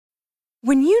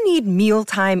When you need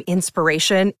mealtime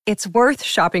inspiration, it's worth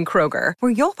shopping Kroger,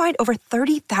 where you'll find over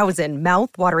 30,000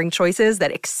 mouth-watering choices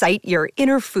that excite your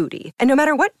inner foodie. And no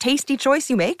matter what tasty choice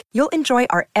you make, you'll enjoy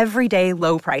our everyday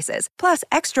low prices, plus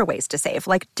extra ways to save,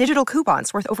 like digital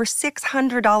coupons worth over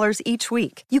 $600 each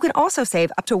week. You can also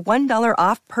save up to $1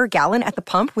 off per gallon at the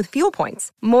pump with fuel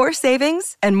points. More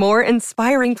savings and more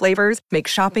inspiring flavors make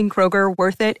shopping Kroger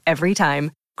worth it every time.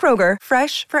 Kroger,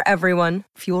 fresh for everyone.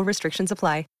 Fuel restrictions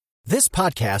apply. This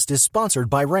podcast is sponsored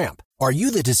by Ramp. Are you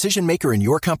the decision maker in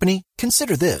your company?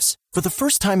 Consider this. For the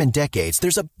first time in decades,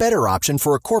 there's a better option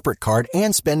for a corporate card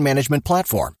and spend management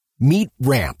platform. Meet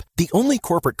Ramp, the only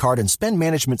corporate card and spend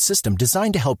management system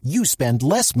designed to help you spend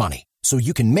less money so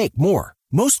you can make more.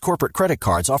 Most corporate credit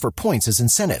cards offer points as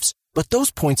incentives, but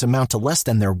those points amount to less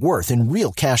than their worth in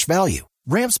real cash value.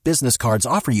 Ramp's business cards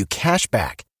offer you cash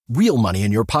back, real money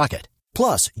in your pocket.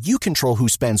 Plus, you control who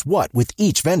spends what with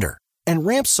each vendor. And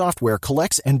Ramp software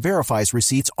collects and verifies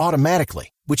receipts automatically,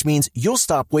 which means you'll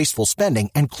stop wasteful spending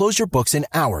and close your books in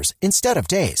hours instead of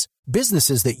days.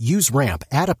 Businesses that use Ramp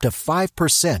add up to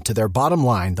 5% to their bottom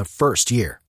line the first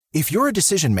year. If you're a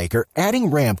decision maker,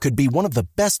 adding Ramp could be one of the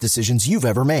best decisions you've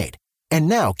ever made. And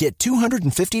now get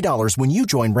 $250 when you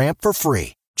join Ramp for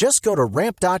free. Just go to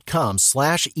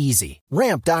ramp.com/easy.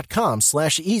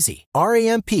 Ramp.com/easy.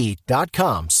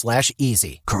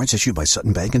 RAMP.com/easy. Cards issued by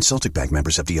Sutton Bank and Celtic Bank,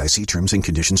 members of FDIC. Terms and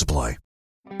conditions apply.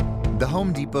 The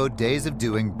Home Depot Days of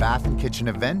Doing Bath and Kitchen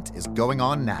event is going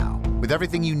on now, with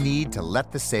everything you need to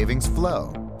let the savings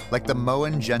flow. Like the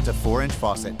Moen Genta 4-inch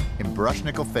faucet in brush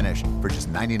nickel finish for just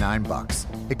 $99.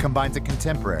 It combines a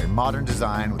contemporary modern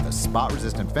design with a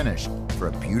spot-resistant finish for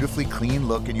a beautifully clean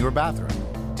look in your bathroom.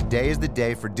 Today is the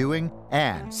day for doing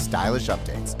and stylish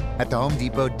updates at the Home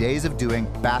Depot Days of Doing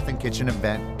Bath and Kitchen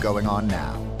event going on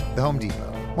now. The Home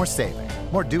Depot. More saving,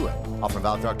 more doing. Offer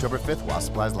valid through October 5th while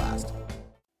supplies last.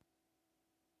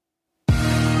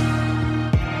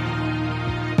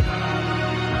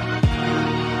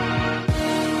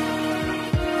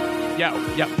 Yo.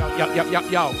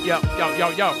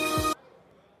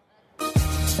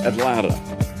 Atlanta,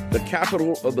 the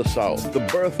capital of the South, the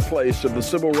birthplace of the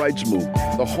Civil Rights Movement,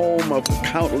 the home of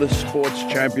countless sports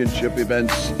championship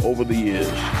events over the years.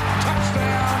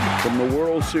 Touchdown! From the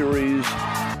World Series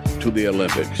to the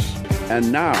Olympics. And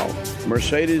now,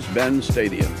 Mercedes-Benz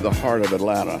Stadium, the heart of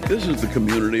Atlanta. This is the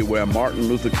community where Martin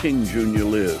Luther King Jr.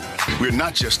 lived. We're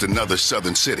not just another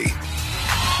southern city.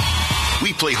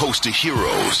 We play host to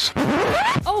heroes.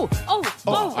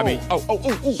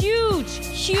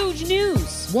 Huge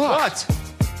news. What?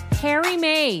 Harry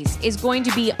Mays is going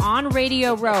to be on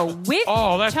Radio Row with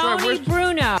Tony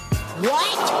Bruno.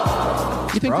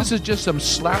 What? You think this is just some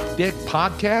slapdick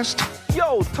podcast?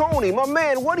 Yo, Tony, my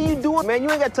man, what are you doing, man?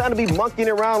 You ain't got time to be monkeying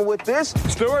around with this.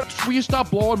 Stuart, will you stop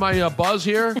blowing my buzz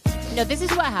here? No, this is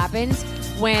what happens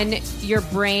when your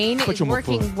brain is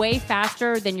working way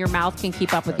faster than your mouth can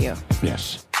keep up with you.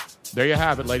 Yes. There you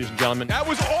have it, ladies and gentlemen. That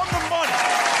was on the money.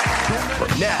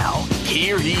 But now,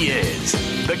 here he is,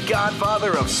 the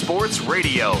godfather of sports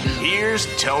radio. Here's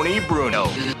Tony Bruno.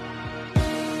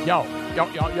 Yo. Go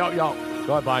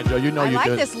ahead, Brian Joe. You know you do. I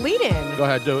like this lead-in. Go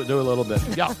ahead, do a little bit.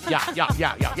 Yeah.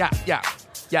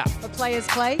 But play is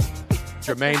play.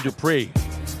 Jermaine Dupri.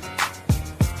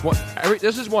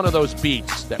 This is one of those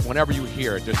beats that whenever you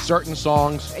hear it, there's certain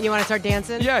songs. You want to start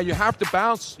dancing? Yeah, you have to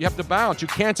bounce. You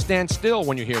can't stand still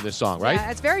when you hear this song, right?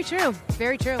 Yeah, it's very true.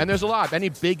 Very true. And there's a lot.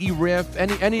 Any Biggie riff,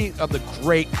 any of the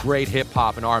great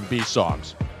hip-hop and R&B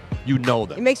songs, you know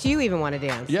them. It makes you even want to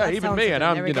dance. Yeah, even me. And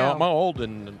I'm old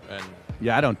and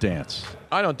yeah, I don't dance.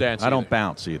 I don't dance. I don't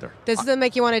bounce either. Does it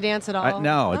make you want to dance at all?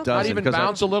 No, it doesn't. Not even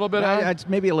bounce a little bit? It's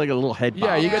maybe like a little head bob.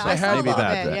 Yeah, you get the head bob. Maybe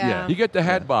that. Yeah. You get the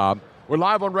head bob. We're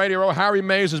live on Radio Row. Harry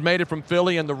Mays has made it from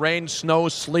Philly in the rain, snow,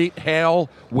 sleet, hail,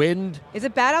 wind. Is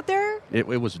it bad out there? It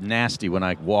was nasty when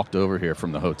I walked over here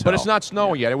from the hotel. But it's not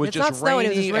snowing yet. It was just not snowing,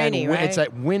 rainy. it was just rainy, right? It's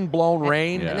that wind-blown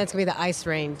rain. And that's going to be the ice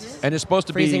rain. And it's supposed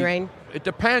to be freezing rain. It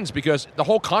depends because the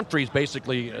whole country is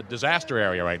basically a disaster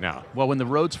area right now. Well, when the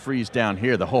roads freeze down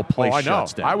here, the whole place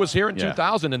shuts down. I was here in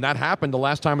 2000, and that happened the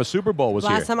last time a Super Bowl was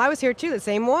here. Last time I was here, too, the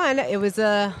same one. It was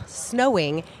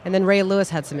snowing, and then Ray Lewis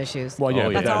had some issues. Well, yeah,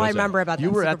 that's all I remember about that.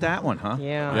 You were at that one, huh?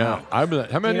 Yeah. How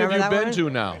many have you been to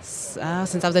now? Since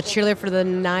I was a cheerleader for the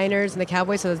Niners and the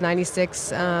Cowboys, so it was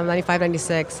 95,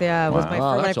 96. Yeah, it was when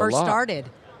I first started.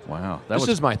 Wow. This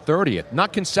is my 30th.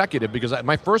 Not consecutive, because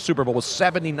my first Super Bowl was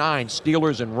 79,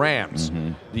 Steelers and Rams.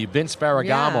 Mm-hmm. The Vince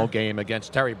Ferragamo game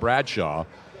against Terry Bradshaw.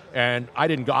 And I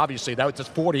didn't go, obviously, that was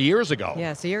just 40 years ago.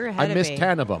 Yeah, so you're ahead of me. I missed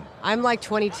 10 of them. I'm like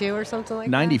 22 or something like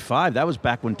 95, that was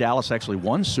back when Dallas actually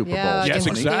won Super Bowls. Yes,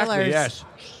 exactly, yes.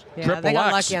 Yeah, Triple they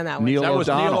got X. lucky on that one. That was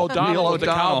Neil O'Donnell, was the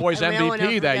Cowboys And we all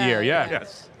MVP know- that year. Yeah.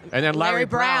 Yes. And then Larry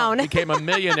Brown Brown. became a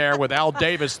millionaire with Al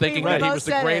Davis, thinking that he both was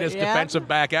the said it, greatest yeah. defensive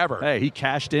back ever. Hey, he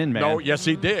cashed in, man. No, yes,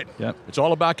 he did. Yep. It's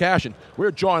all about cashing.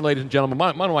 We're joined, ladies and gentlemen,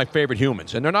 one of my favorite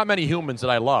humans, and there are not many humans that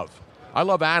I love. I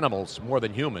love animals more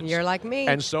than humans. You're like me.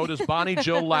 And so does Bonnie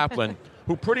Jill Laplin,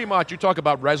 who pretty much, you talk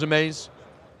about resumes.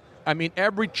 I mean,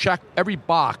 every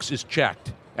box is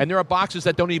checked. And there are boxes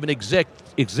that don't even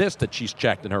exist that she's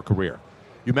checked in her career.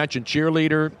 You mentioned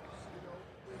cheerleader,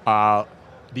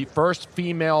 the first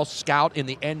female scout in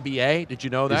the NBA. Did you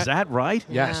know that? Is that right?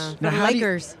 Yes. The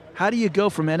Lakers. How do you go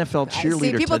from NFL cheerleader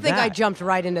See, people to think that? I jumped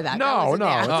right into that. No. You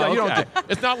don't.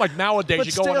 It's not like nowadays But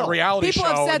you go on still, a reality People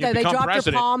show have said and you that. They become dropped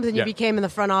president. your palms and Yeah. you became in the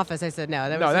front office. I said, no.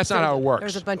 No, that's not how it works. There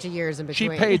was a bunch of years in She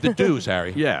between. paid the dues,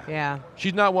 Harry. Yeah. Yeah.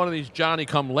 She's not one of these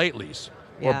Johnny-come-latelys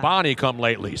or Yeah.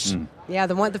 Bonnie-come-latelys. Yeah,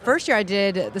 the first year I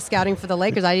did the scouting for the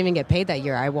Lakers, I didn't even get paid that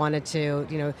year. I wanted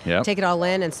to, Yep. take it all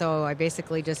in, and so I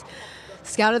basically just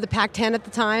scouted the Pac-10 at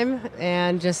the time,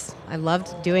 and I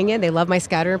loved doing it. They loved my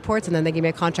scouting reports, and then they gave me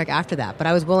a contract after that. But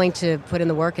I was willing to put in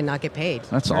the work and not get paid.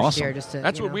 That's first awesome. Year just to,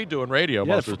 That's what we do in radio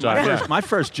Yeah, most of the time. my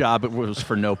first job was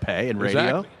for no pay in radio.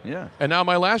 Exactly. Yeah. And now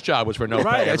my last job was for no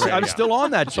Right. pay. in radio. I'm still on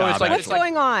that So job. it's like What's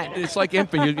going on? It's like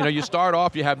infant. You start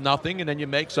off, you have nothing, and then you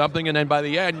make something, and then by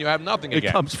the end, you have nothing It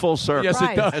again. comes full circle. Yes,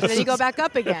 Right. it does. And then you go back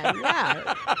up again.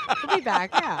 Yeah. We'll be back,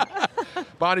 yeah.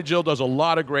 Bonnie Jill does a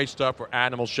lot of great stuff for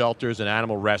animal shelters and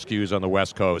animal rescues on the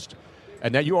West Coast.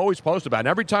 And that you always post about. And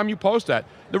every time you post that,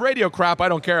 the radio crap I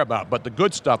don't care about, but the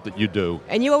good stuff that you do.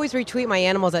 And you always retweet my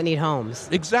animals that need homes.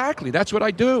 Exactly. That's what I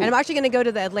do. And I'm actually going to go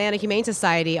to the Atlanta Humane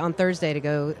Society on Thursday to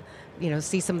go,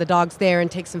 see some of the dogs there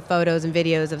and take some photos and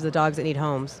videos of the dogs that need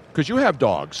homes. Because you have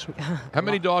dogs. How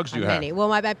many dogs do you have? Many. Well,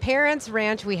 my parents'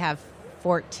 ranch, we have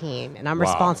 14, and I'm Wow.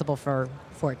 responsible for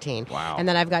 14. Wow. And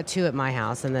then I've got 2 at my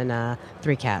house, and then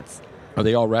 3 cats. Are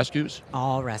they all rescues?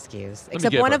 All rescues. me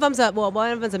Except get one her. of them's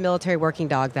a military working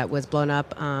dog that was blown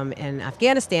up in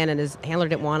Afghanistan, and his handler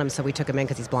didn't want him, so we took him in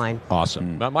because he's blind.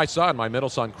 Awesome. My son, my middle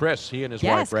son, Chris, he and his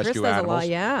Yes, wife Chris rescue does animals. a lot,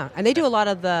 yeah. And they do a lot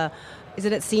of the, is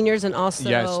it at seniors and also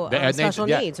and special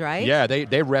needs, right? Yeah,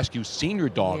 they rescue senior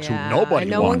dogs Yeah, who nobody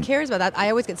and no wants. one cares about that. I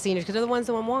always get seniors because they're the ones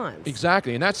no one wants.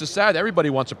 Exactly, and that's the sad. Everybody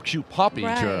wants a cute puppy,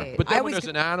 Right. Sure. But I then when always there's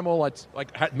an animal that's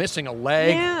like missing a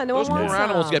leg, Yeah, no one those poor wants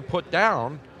animals them. get put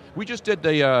down. We just did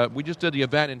the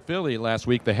event in Philly last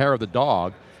week, the Hair of the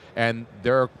Dog, and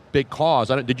their big cause.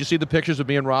 Did you see the pictures of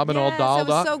me and Robin all Yes, dolled it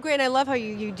was up? so great. And I love how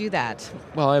you do that.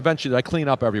 Well, eventually I clean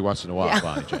up every once in a while, Yeah.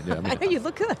 Bonnie Jane. Yeah, I mean, I know you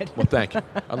look good. well, thank you.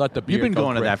 I let the beard You've been go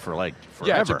going to gray. that for forever.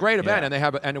 Yeah, it's a great event, Yeah. and they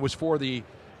have, and it was for the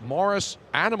Morris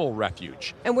Animal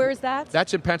Refuge. And where is that?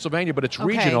 That's in Pennsylvania, but it's Okay.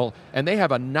 regional, and they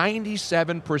have a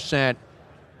 97%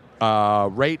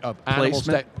 rate of animals.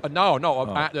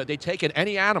 Placement? They take in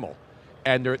any animal,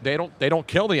 and they don't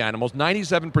kill the animals.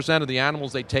 97% of the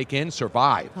animals they take in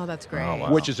survive. Oh, that's great.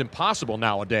 Which is impossible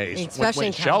nowadays. Especially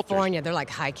in shelters. California, they're like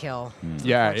high kill.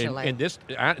 Yeah, unfortunately. in this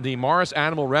the Morris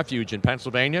Animal Refuge in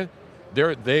Pennsylvania,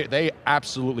 they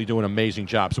absolutely do an amazing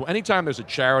job. So anytime there's a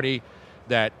charity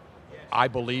that I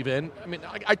believe in, I mean,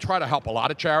 I try to help a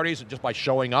lot of charities just by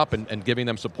showing up and giving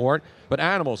them support, but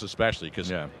animals especially, because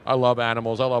I love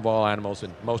animals. I love all animals,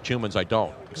 and most humans I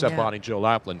don't, except Yeah. Bonnie Jill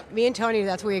Laplin. Me and Tony,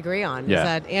 that's what we agree on. Yeah. Is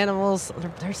that animals,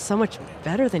 they're so much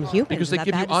better than humans. Because they Is that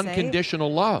give you bad to say?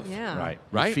 unconditional love. Yeah.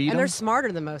 Right? Feed And they're them.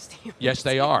 smarter than most humans. Yes,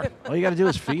 they are. All you got to do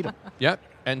is feed them. Yep.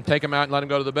 And take them out and let them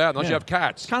go to the bed, unless you have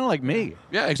cats. Kind of like me.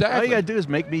 Yeah, All exactly. you got to do is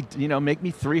make me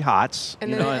 3 hots,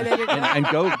 And you then- know, and then you're and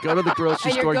go to the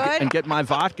grocery And you're store good? and get my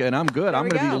vodka, and I'm good. I'm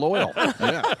we going to be go. loyal. Yeah.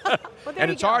 Well, there And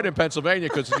you it's go. hard in Pennsylvania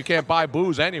because you can't buy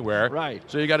booze anywhere. Right.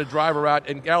 So you got to drive around.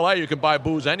 In L.A., you can buy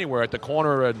booze anywhere at the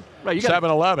corner of Right, you gotta-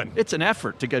 7-Eleven. It's an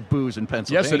effort to get booze in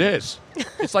Pennsylvania. Yes, it is.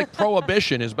 It's like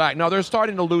Prohibition is back. Now, they're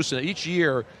starting to loosen it. Each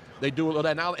year, they do a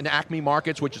little now in Acme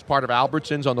Markets, which is part of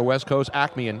Albertsons on the West Coast.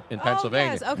 Acme in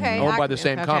Pennsylvania. yes, okay, Owned by the Acme,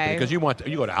 same company. okay. Because you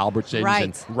go to Albertsons Right.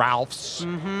 and Ralph's.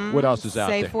 What else is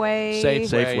out Safeway. there?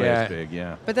 Safeway yeah. is big,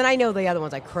 yeah. But then I know the other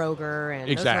ones like Kroger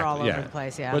and those are all yeah. over the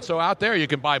place. Yeah. But so out there, you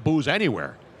can buy booze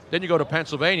anywhere. Then you go to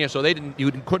Pennsylvania, so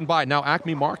you couldn't buy it. Now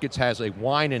Acme Markets has a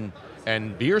wine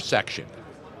and beer section.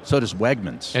 So does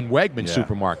Wegmans. And Wegmans Yeah.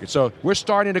 supermarket. So we're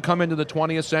starting to come into the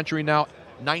 20th century now,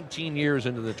 19 years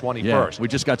into the 21st. Yeah, we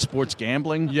just got sports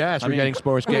gambling. Yes, we're getting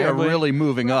sports We are gambling. really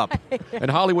moving up.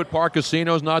 And Hollywood Park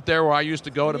Casino's not there where I used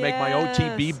to go to make my Yes.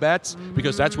 OTB bets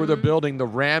because that's where they're building the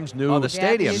Rams' new Oh, the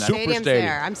stadium. the Super stadium's stadium.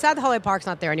 there. I'm sad the Hollywood Park's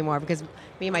not there anymore because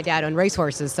Me and my dad own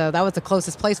racehorses, so that was the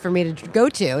closest place for me to go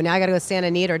to. Now I got to go to Santa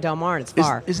Anita or Del Mar, and it's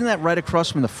far. Isn't that right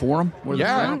across from the Forum? The old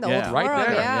Forum, right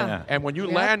there. yeah. And when you're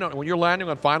landing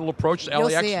on final approach to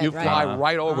LAX, see it, you right. fly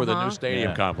right over the new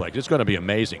stadium complex. It's going to be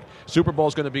amazing. Super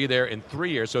Bowl's going to be there in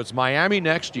 3 years, so it's Miami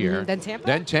next year, Then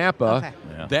Tampa,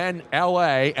 then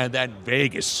LA, and then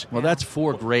Vegas. Well, that's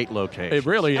 4 great locations. It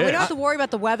really And is. we don't have to worry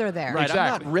about the weather there. Right, Exactly.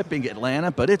 I'm not ripping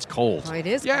Atlanta, but it's cold. Oh, it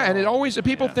is. Yeah, cold. and it always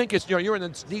people think it's you're in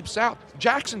the deep south.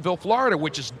 Jacksonville, Florida,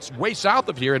 which is way south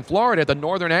of here in Florida at the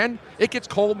northern end, it gets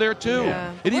cold there too.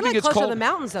 Yeah. It we're even like gets closer cold. to the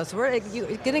mountains though, so it's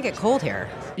going to get cold here.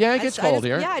 Yeah, it gets cold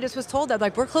here. Yeah, I just was told that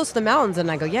like we're close to the mountains, and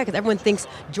I go, yeah, because everyone thinks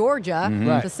Georgia,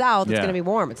 Right. the south, it's Yeah. going to be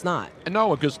warm. It's not. And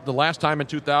no, because the last time in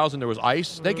 2000 there was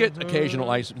ice. They get occasional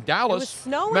ice. Dallas. It was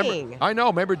snowing. I know.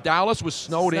 Remember Dallas was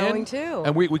snowed in. Snowing, too.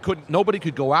 And we couldn't. Nobody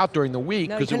could go out during the week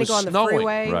No, you because it was couldn't go on the snowing.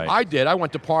 freeway. Right. I did. I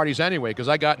went to parties anyway because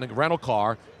I got in a rental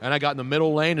car and I got in the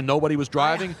middle lane and nobody was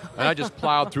driving and I just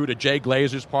plowed through to Jay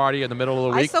Glazer's party in the middle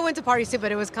of the I week. still went to parties too,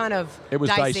 but it was kind of It was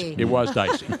dicey. It was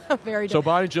dicey. Very So dicey.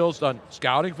 Bonnie Jill's done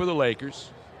scouting for the Lakers.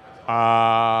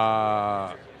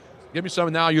 Give me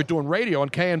some now. You're doing radio on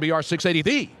KNBR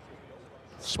 680,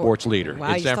 the sports leader Wow,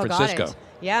 in you San still Francisco. got it.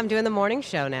 Yeah, I'm doing the morning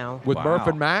show now. With Murph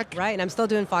and Mac? Right, and I'm still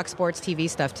doing Fox Sports TV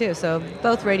stuff too. So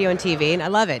both radio and TV, and I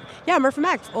love it. Yeah, Murph and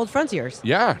Mac, old friends of yours.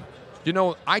 Yeah. You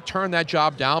know, I turned that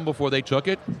job down before they took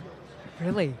it.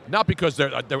 Really? Not because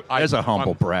they're As a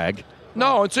humble brag.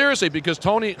 No, and seriously, because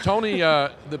Tony,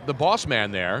 the boss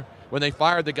man there, when they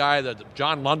fired the guy, the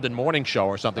John London morning show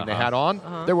or something they had on,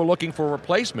 they were looking for a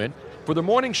replacement for the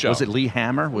morning show. Was it Lee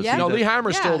Hammer? Was Yeah. he No, the- Lee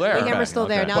Hammer's still there. Lee Hammer's still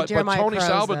there. Now But Jeremiah Tony Crow's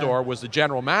Salvador was the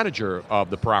general manager of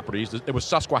the properties. It was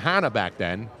Susquehanna back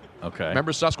then. Okay.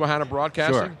 Remember Susquehanna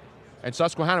Broadcasting? Sure. And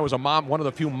Susquehanna was one of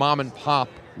the few mom and pop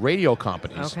radio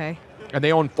companies. Okay. And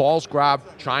they own Pfalzgraf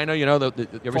China. You know, you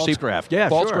ever see Pfalzgraf, yeah,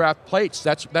 sure. Pfalzgraf plates.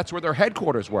 That's where their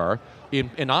headquarters were in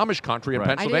Amish country in Right.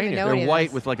 Pennsylvania. They're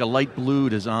white with like a light blue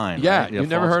design. Yeah, right? you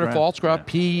never heard of Pfalzgraf?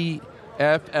 PFLASTX.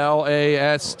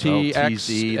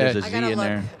 There's a I Z gotta in look.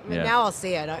 there. I mean, now I'll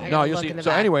see it. I No, gotta you look see. in the So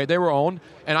back. anyway, they were owned,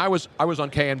 and I was on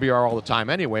KNBR all the time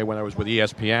anyway when I was with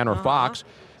ESPN or Fox,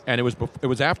 and it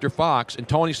was after Fox and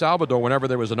Tony Salvador. Whenever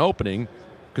there was an opening,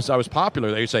 because I was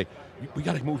popular, they'd say, "We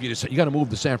got to move you to. You got to move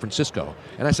to San Francisco."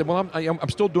 And I said, "Well, I'm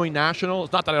still doing national.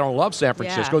 It's not that I don't love San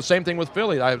Francisco. Yeah. Same thing with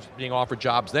Philly. I was being offered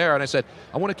jobs there, and I said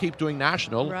I want to keep doing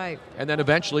national. Right. And then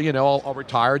eventually, I'll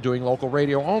retire doing local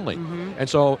radio only. Mm-hmm. And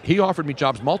so he offered me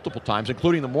jobs multiple times,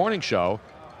 including the morning show,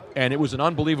 and it was an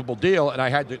unbelievable deal. And I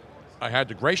had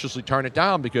to graciously turn it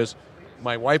down because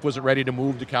my wife wasn't ready to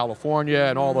move to California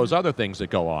and all those other things that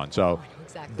go on. So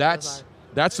Exactly.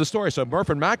 that's the story. So Murph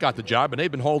and Mac got the job, and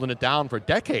they've been holding it down for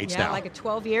decades Yeah, now. like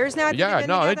 12 years now. I think Yeah, they've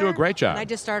been no, they do together. a great job. And I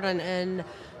just started in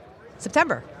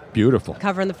September, Beautiful.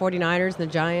 covering the 49ers and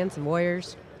the Giants and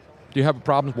Warriors. Do you have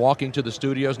problems walking to the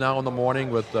studios now in the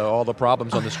morning with all the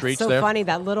problems on the streets so there? funny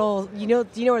that little, you know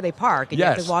where they park, and you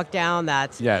have Yes. to walk down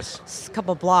that Yes.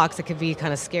 couple blocks. It could be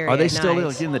kind of scary. Are they at still night.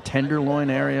 like in the Tenderloin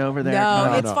area over there?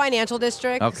 No, it's no. financial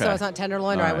district, Okay. so it's not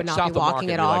Tenderloin, or All I right. would not South be of walking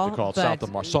Market, at we all. like to call it but- South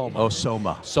of Soma. Oh,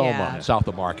 Soma. Soma, Yeah. South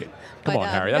of Market. Come but, on,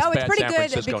 Harry. That's no, it's bad pretty San good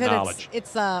Francisco because knowledge.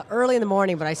 it's early in the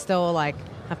morning, but I still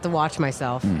have to watch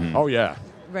myself. Oh yeah,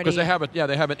 Ready. because they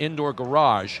have an indoor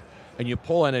garage, and you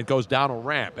pull in and it goes down a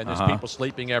ramp, and there's people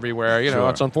sleeping everywhere. You know, Sure.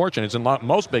 it's unfortunate. It's in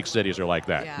most big cities are like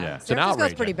that. Yeah. It's an San Francisco's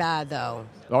outrage. pretty bad, though.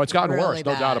 Oh, it's gotten Really worse,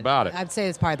 no bad. doubt about it. I'd say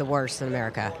it's probably the worst in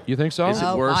America. You think so? Is it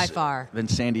Oh, worse by far. than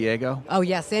San Diego? Oh,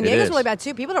 yes. San It Diego's is. really bad,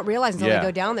 too. People don't realize until Yeah. they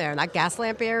go down there. And that gas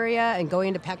lamp area and going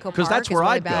into Petco Park Because that's where is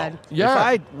really I'd bad. go. Yeah. If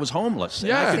I was homeless and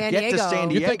Yeah. I could San get to Diego. San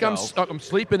You Diego. think I'm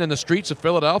sleeping in the streets of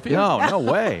Philadelphia? No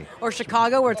way. Or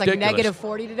Chicago, where it's like Ridiculous. negative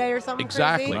 40 today or something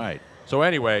Exactly. crazy. Right. So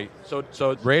anyway, so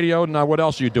radio. Now, what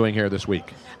else are you doing here this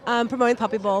week? Promoting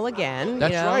Puppy Bowl again.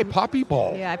 That's right, Puppy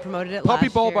Bowl. Yeah, I promoted it Puppy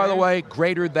last Bowl, year. by the way,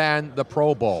 greater than the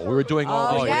Pro Bowl. We were doing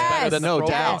all Oh, these yes. better than the No Pro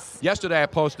doubt. Bowl. Yesterday I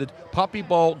posted Puppy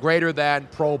Bowl greater than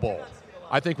Pro Bowl.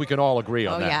 I think we can all agree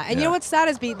on Oh, that. yeah. And you know what's sad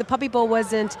is the Puppy Bowl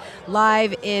wasn't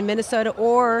live in Minnesota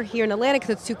or here in Atlanta because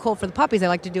it's too cold for the puppies. They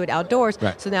like to do it outdoors.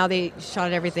 Right. So now they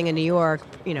shot everything in New York,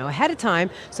 ahead of time.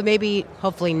 So maybe,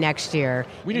 hopefully next year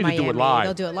We in need to do it Miami, live.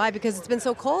 They'll do it live because it's been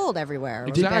so cold everywhere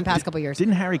Exactly. in the past couple of years.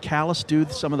 Didn't Harry Callis do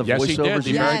some of the Yes, he did. voiceovers a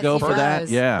year Yes, ago he for that?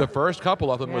 does. Yeah. The first couple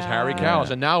of them was Yeah. Harry Callis,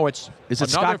 and now it's Is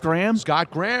it another- Scott Graham?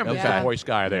 Scott Graham is Okay. the voice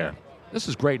guy there. This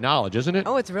is great knowledge, isn't it?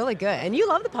 Oh, it's really good. And you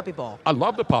love the Puppy Bowl. I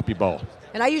love the Puppy Bowl.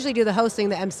 And I usually do the hosting,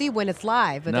 the MC, when it's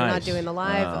live, but they're not Nice. doing the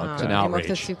live Oh, okay. It's an anymore outrage.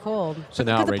 because it's too cold. It's an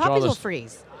Because the outrage. All puppies will this-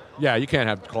 freeze. Yeah, you can't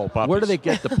have cold puppies. Where do they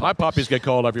get the puppies? My puppies get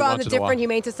cold every From once the in a while. different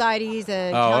humane societies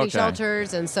and county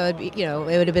shelters, and so it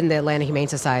would have been the Atlanta Humane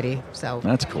Society. So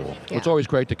That's cool. Yeah. It's always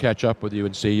great to catch up with you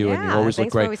and see you, and you Yeah, always look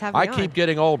thanks for great. always having me I on. keep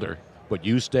getting older, but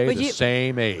you stay the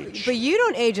same age. But you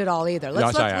don't age at all either.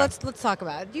 Yes, I am. Let's talk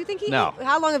about it. Do you think he? No.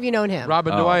 How long have you known him?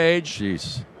 Robin, do I age?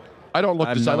 Jeez. I don't look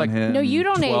I've the same. known him No, you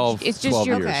don't 12 age. It's just 12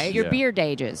 your years. your Yeah. beard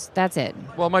ages. That's it.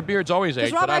 Well, my beard's always Because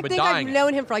aged, Rob, but I I've been think dying. I've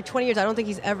known him for like 20 years. I don't think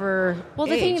he's ever.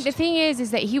 Well, aged. the thing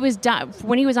is that he was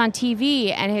when he was on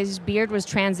TV and his beard was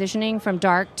transitioning from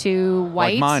dark to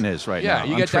white. Like mine is right Yeah, now.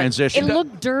 you I'm get that- transitioning. It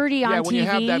looked dirty on Yeah, when TV, you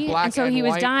have that black and so and he was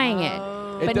white. dyeing it.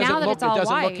 It But doesn't now that look, it's all it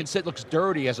doesn't white, look. It looks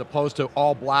dirty as opposed to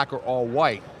all black or all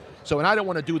white. So, and I don't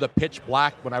want to do the pitch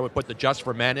black when I would put the Just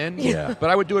for Men in. Yeah.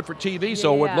 But I would do it for TV,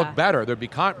 so it would Yeah. look better. There'd be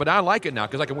but I like it now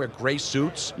because I can wear gray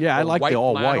suits. Yeah, I or like white the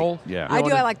all flannel. white. Yeah. I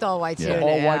do. I like the all white too. Yeah.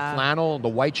 All white flannel, the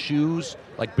white shoes,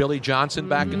 like Billy Johnson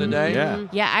back in the day. Yeah.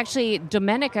 Yeah, actually,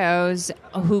 Domenico's,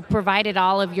 who provided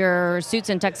all of your suits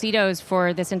and tuxedos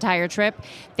for this entire trip,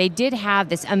 they did have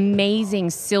this amazing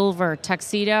silver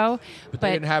tuxedo. But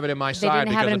they didn't have it in my they size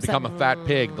didn't have because it I've in become a fat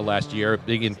pig the last year,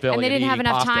 being in Philly. and they didn't have eating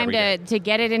enough pasta time every day. to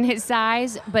get it in his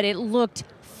size, but it looked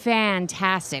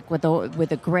fantastic with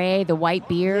the gray, the white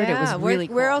beard. Yeah. It was really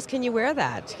cool. Where else can you wear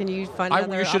that? Can you find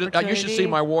another You should opportunity? see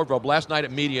my wardrobe. Last night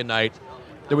at media night,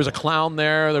 there was a clown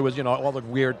there. There was all the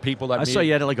weird people that I saw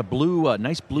you had like a blue,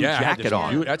 nice blue I had jacket this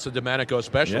on. That's a Domenico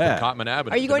special Yeah. from Cotman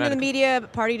Avenue. Are you going to the Domenico. media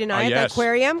party tonight at the Yes.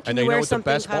 aquarium? Can And you they wear know what the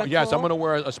something best kind of Yes, cool? I'm going to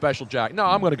wear a special jacket. No,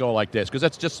 I'm going to go like this because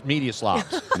that's just media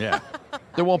slobs. Yeah.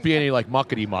 There won't be any like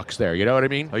muckety mucks there. You know what I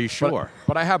mean? Are you sure?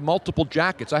 But I have multiple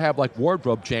jackets. I have like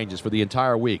wardrobe changes for the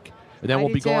entire week. And then I we'll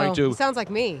do be going too. to Sounds like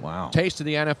me. Wow. Taste of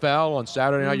the NFL on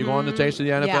Saturday night. You going to Taste of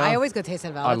the NFL? Yeah, I always go to Taste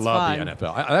of the NFL. I It's love fun. the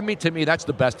NFL. To me, that's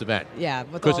the best event. Yeah,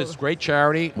 with Because all- it's great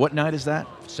charity. What night is that?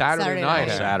 Saturday night.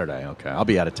 Harry. Saturday. Okay. I'll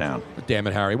be out of town. Damn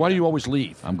it, Harry. Why do you always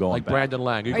leave? I'm going like back. Brandon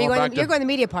Lang. Are you going going? back You're to going to the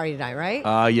media party tonight,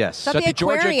 right? Yes. It's at the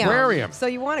Georgia aquarium. Aquarium. So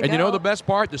you want to And go? you know the best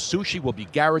part? The sushi will be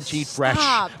guaranteed fresh.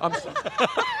 Stop.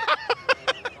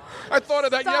 I thought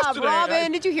of that Stop, yesterday.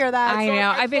 Robin. Did you hear that? I know.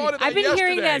 I've been thought of that hearing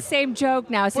yesterday. that same joke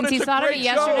now since he it's a thought of it great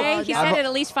yesterday. joke. He said it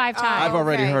at least 5 times. I've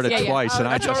already heard it Yeah, yeah. twice, and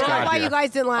I that's just all right. got Why here. you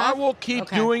guys didn't laugh? I will keep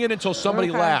Okay. doing it until somebody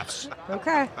Okay. laughs.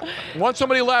 Okay. Once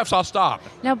somebody laughs, I'll stop.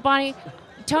 Now, Bonnie,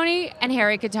 Tony and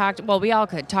Harry could talk. We all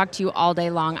could talk to you all day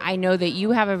long. I know that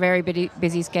you have a very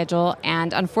busy schedule,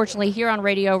 and unfortunately, here on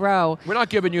Radio Row, We're not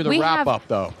giving you the we wrap have- up,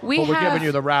 though. we But we're have- giving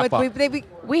you the wrap But up.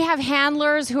 we have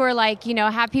handlers who are like,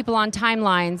 have people on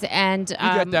timelines, and You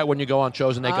get that when you go on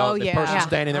shows and they go, Oh, the yeah. person's Yeah.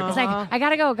 standing there. It's like, I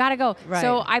gotta go. Right.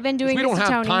 So I've been doing we this don't to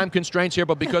have Tony. time constraints here,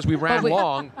 but because we ran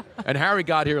long and Harry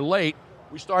got here late,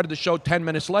 we started the show 10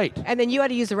 minutes late. And then you had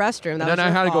to use the restroom. That And was then I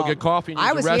your had to go fault. get coffee and I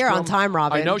use was the here restroom. on time,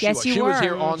 Robin. I know she Yes, was. you She were. was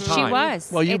here on time. She was.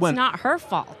 Well, you it's went- not her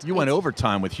fault. You went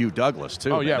overtime with Hugh Douglas,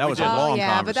 too. Oh, man. yeah, That we was did. a long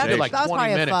yeah, but conversation. like that was 20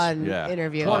 probably minutes. a fun Yeah.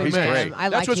 interview. 20 he's minutes. great. I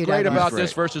That's like what's Hugh great Douglas. about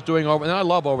this versus doing over. And I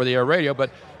love over the air radio, but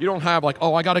you don't have like,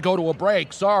 I got to go to a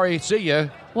break. Sorry, see ya.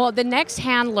 Well, the next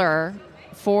handler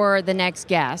for the next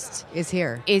guest is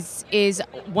here. Is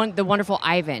the wonderful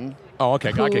Ivan. Oh, okay.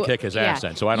 I who- could kick his yeah. ass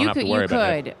then, so I don't You have to could- worry you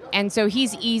about could. it. And so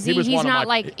he's easy. He was He's one of not my,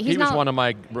 like he was not one of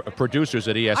my producers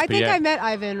at ESPN. I think I met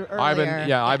Ivan earlier.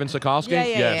 Ivan Sokolsky? Yeah,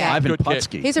 yeah, Yes. yeah. Ivan Good kid.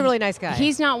 Putski. He's a really nice guy.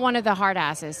 He's not one of the hard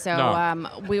asses. So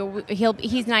No.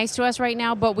 he's nice to us right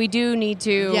now, but we do need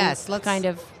to Yes, let's- kind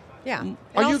of. yeah.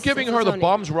 Are you giving her the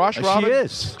bum's rush, She Robin?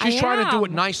 is. She's I trying to do am.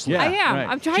 it nicely. Yeah. I am. right.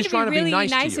 I'm trying She's to trying be to be really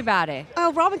nice to you. about it.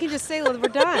 Oh, Robin can just say, "We're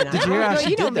done." Did you hear how she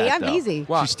you know did me. that, I'm though? easy.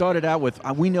 What? She started out with,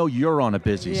 we know you're on a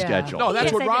busy Yeah. schedule. No, that's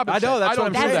Yes, what I did. Robin I know, said. that's I don't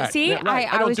what do I'm saying. that. See, Yeah,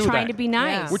 right. I don't was do trying that. to be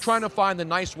nice. Yeah. We're trying to find the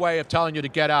nice way of telling you to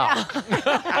get out.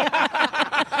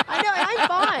 I know. I'm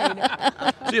fine.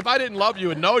 See, if I didn't love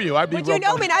you and know you, I'd be. But you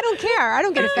know me, and I don't care. I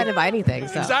don't get offended by anything.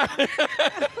 So Exactly.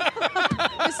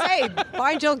 just say,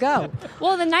 "Fine, Jill, go."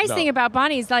 Well, the nice No. thing about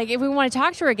Bonnie is like if we want to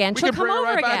talk to her again, We she'll can come bring her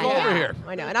over right back again. over Yeah. here.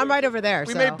 I know, and I'm right over there.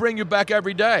 We so. may bring you back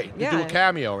every day to Yeah. do a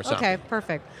cameo or something. Okay,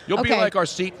 perfect. You'll be Okay. like our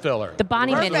seat filler. The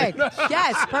Bonnie Perfect. minute.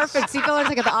 Yes, perfect. See, fillers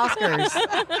like at the Oscars.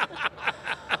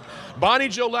 Bonnie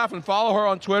Jill Laughlin. Follow her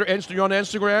on Twitter. You're on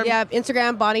Instagram? Yeah,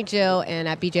 Instagram, Bonnie Jill, and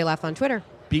at BJ Laugh on Twitter.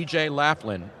 BJ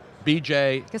Laughlin.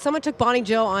 BJ. Because someone took Bonnie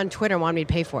Jill on Twitter and wanted me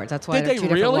to pay for it. That's why Did there are they two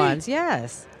different really? ones.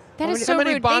 Yes. That is How so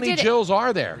many rude. Bonnie they did Jills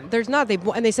are there? There's not.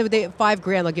 And they said they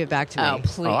 $5,000 they'll give it back to me. Oh,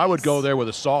 please. Oh, I would go there with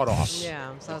a sawed off. Yeah. So I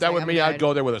was If that like, was I'm me, good. I'd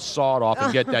go there with a sawed off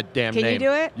and get that damn Can name. you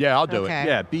do it? Yeah, I'll do Okay. it.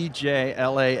 Yeah,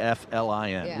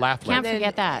 BJLAFLIN. Yeah. Laughlin. Can't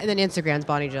forget that. And then Instagram's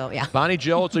Bonnie Jill. Yeah. Bonnie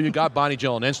Jill. So you got Bonnie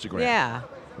Jill on Instagram. Yeah.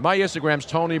 My Instagram's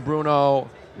Tony Bruno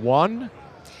 1.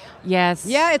 Yes.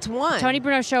 Yeah, it's one. Tony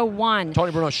Bruno Show 1.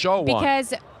 Tony Bruno Show 1.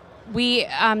 Because We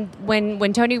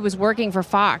when Tony was working for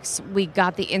Fox, we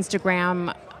got the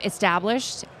Instagram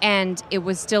established, and it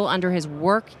was still under his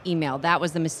work email. That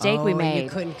was the mistake we made. You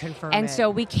couldn't confirm and it. so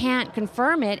we can't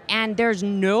confirm it, and there's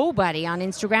nobody on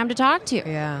Instagram to talk to.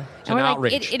 Yeah. It's and an we're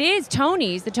outrage. like, it is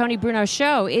Tony's. The Tony Bruno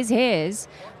Show is his,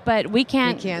 but we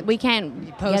can't post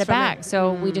get from it back. it.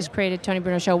 So we just created Tony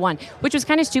Bruno Show 1, which was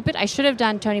kind of stupid. I should have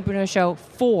done Tony Bruno Show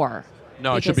 4.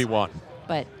 No, it should be 1.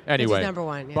 But Anyway, Which is number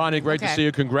 1. Yeah. Bonnie, great to Okay. see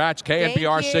you. Congrats.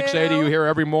 KNBR Thank you. 680. You hear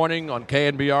every morning on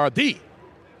KNBR, the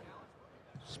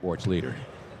sports leader.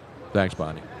 Thanks,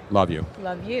 Bonnie. Love you.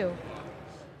 Love you.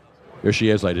 Here she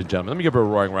is, ladies and gentlemen. Let me give her a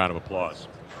roaring round of applause.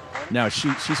 Now,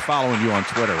 she's following you on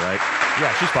Twitter, right?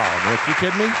 Yeah, she's following me. Are you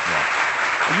kidding me?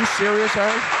 Yeah. Are you serious,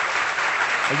 Harry?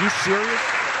 Are you serious?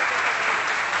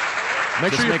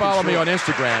 Make Just sure you making follow me sure. on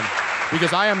Instagram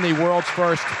because I am the world's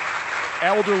first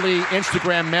elderly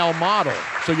Instagram male model.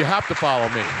 So you have to follow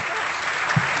me.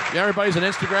 Yeah, everybody's an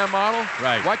Instagram model?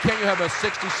 Right. Why can't you have a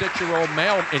 66-year-old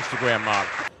male Instagram model?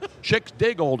 Chicks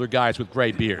dig older guys with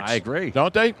gray beards. I agree.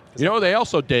 Don't they? You know, they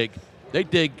also dig. They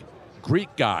dig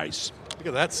Greek guys. Look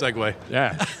at that segue.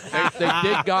 Yeah. They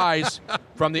dig guys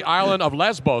from the island of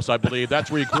Lesbos, I believe.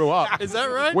 That's where you grew up. Is that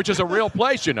right? Which is a real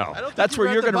place, you know. That's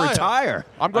where you're going to retire.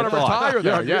 I'm going to I thought. retire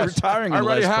there, You're yes. retiring I in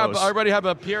already Lesbos. I already have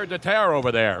a Pierre de Terre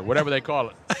over there, whatever they call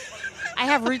it. I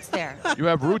have roots there. You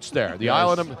have roots there. The Yes.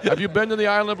 island of, have you been to the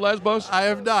island of Lesbos? I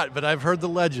have not, but I've heard the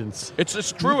legends.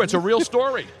 It's true. It's a real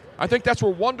story. I think that's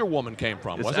where Wonder Woman came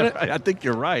from, wasn't it? I think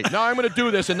you're right. Now I'm going to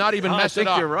do this and not even I mess think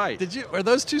it up. you're right. Are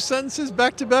those two sentences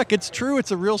back to back? It's true.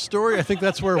 It's a real story. I think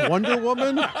that's where Wonder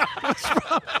Woman was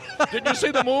from. Did you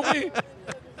see the movie?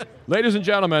 Ladies and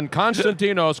gentlemen,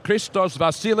 Konstantinos Christos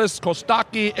Vasilis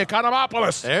Kostaki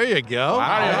Economopoulos. There you go.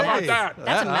 How about that?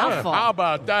 That's a mouthful. How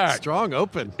about that? Strong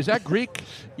open. Is that Greek?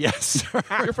 Yes.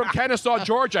 You're from Kennesaw,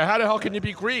 Georgia. How the hell can you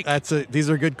be Greek? These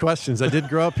are good questions. I did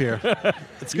grow up here.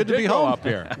 It's You good to did be grow home. up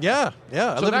here. Yeah. I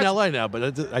So live in that's- LA now,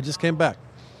 but I just came back.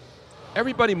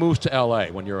 Everybody moves to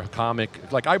L.A. when you're a comic.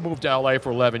 Like, I moved to L.A.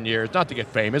 for 11 years, not to get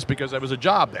famous, because there was a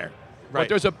job there. But Right.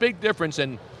 there's a big difference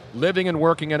in living and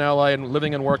working in L.A. and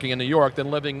living and working in New York than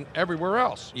living everywhere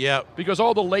else. Yeah. Because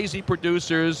all the lazy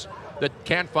producers that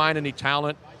can't find any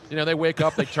talent, you know, they wake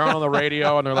up, they turn on the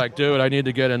radio, and they're like, dude, I need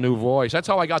to get a new voice. That's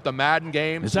how I got the Madden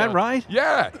game. Is that right?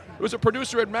 Yeah. It was a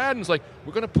producer at Madden's like,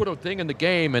 we're going to put a thing in the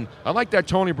game, and I like that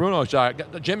Tony Bruno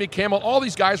shot. Jimmy Kimmel, all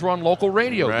these guys were on local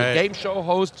radio. Right. The game show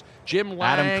hosts, Jim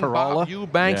Lang, Adam Carolla. Bob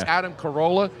Eubanks, Yeah. Adam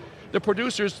Carolla. The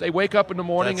producers, they wake up in the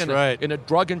morning That's in, right. in a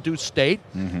drug-induced state.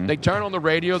 Mm-hmm. They turn on the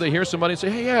radio, they hear somebody say,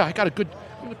 hey, yeah, I'm going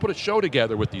to put a show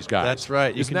together with these guys. That's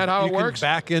right. Isn't that how it works? You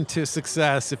can back into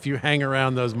success if you hang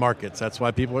around those markets. That's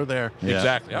why people are there. Yeah.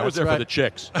 Exactly. I was That's there for right. the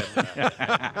chicks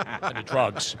and the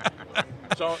drugs.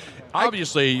 So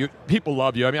obviously, people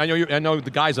love you. I mean, I know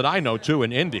the guys that I know too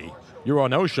in Indy. You're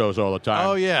on those shows all the time.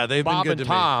 Oh, yeah. They've Bob been good and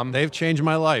to Tom. me. They've changed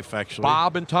my life, actually.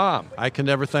 Bob and Tom. I can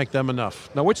never thank them enough.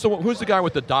 Now, who's the guy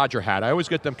with the Dodger hat? I always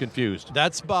get them confused.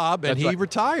 That's Bob, and That's he right.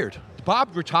 retired.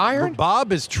 Bob retired?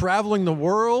 Bob is traveling the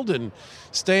world and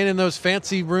staying in those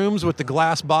fancy rooms with the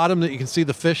glass bottom that you can see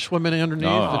the fish swimming underneath.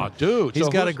 Oh, and dude. He's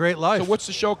So got a who's- great life. So what's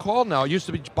the show called now? It used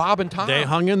to be Bob and Tom. They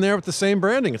hung in there with the same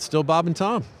branding. It's still Bob and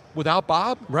Tom. Without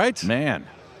Bob? Right? Man,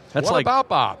 that's What like about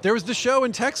Bob? There was the show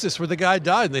in Texas where the guy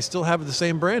died, and they still have the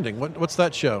same branding. What's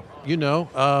that show? You know?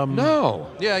 No.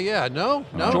 Yeah. No.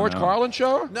 George no. Carlin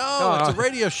show? No, it's a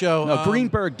radio show. no,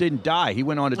 Greenberg didn't die. He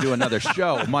went on to do another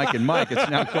show, Mike and Mike. It's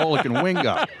now Golick and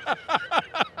Wingo.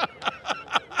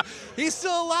 He's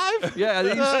still alive? Yeah,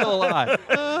 he's still alive.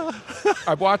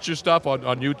 I've watched your stuff on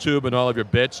YouTube and all of your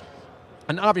bits.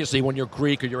 And obviously, when you're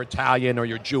Greek or you're Italian or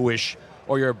you're Jewish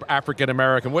or you're African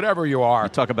American, whatever you are, You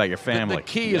talk about your family. The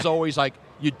key is always like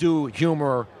you do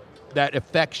humor that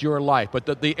affects your life.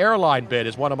 But the airline bit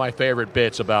is one of my favorite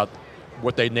bits about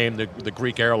what they named the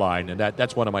Greek airline, and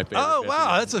that's one of my favorite. Oh, bits.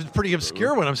 wow. That's a pretty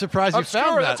obscure one. I'm surprised you Obscure,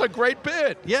 found that. that's a great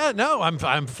bit. Yeah, no, I'm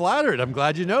flattered. I'm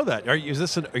glad you know that. Are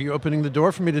you opening the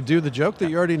door for me to do the joke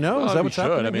that you already know? Is Oh, that you what's should.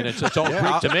 happening? I mean, here? it's all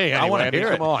Greek to me. Anyway. I wanna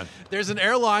hear it. Come on. There's an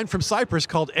airline from Cyprus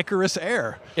called Icarus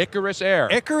Air. Icarus Air.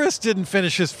 Icarus didn't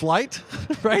finish his flight,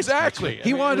 right? Exactly.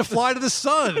 He wanted to fly to the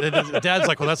sun. And his dad's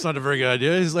like, well, that's not a very good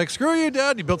idea. He's like, screw you,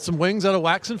 Dad. He built some wings out of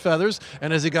wax and feathers.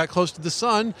 And as he got close to the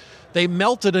sun, they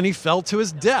melted and he fell to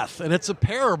his death, and it's a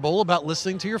parable about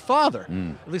listening to your father.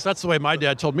 At least that's the way my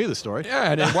dad told me the story.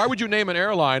 Yeah, and then why would you name an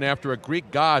airline after a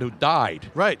Greek god who died?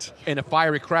 Right. In a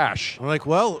fiery crash. I'm like,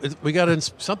 well, we got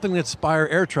something to inspire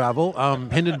air travel.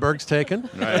 Hindenburg's taken.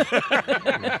 Right.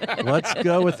 Let's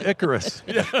go with Icarus.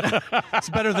 It's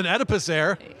better than Oedipus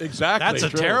Air. Exactly.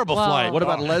 That's a terrible flight. What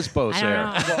about Lesbos I don't Air?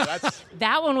 know. Well, that's,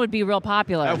 That one would be real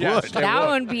popular. That would. That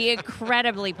one would be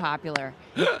incredibly popular.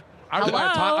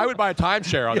 I would buy a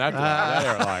timeshare on that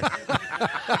airline.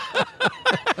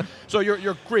 So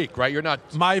you're Greek, right? You're not.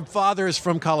 My father is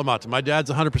from Kalamata. My dad's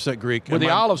 100% Greek. Where the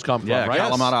olives come from, Yeah, right?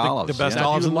 Kalamata olives. The best Yeah.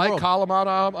 olives Do in you the like world.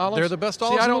 Kalamata olives? They're the best See,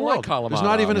 olives I in the don't world. like Kalamata. There's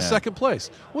not even a olives. second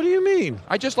place. What do you mean?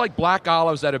 I just like black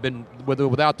olives that have been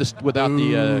without the. Just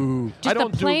I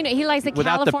don't the plain. He likes the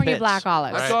without the California pits. black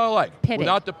olives. That's all I like. Pitted.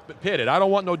 Without the pitted. I don't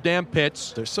want no damn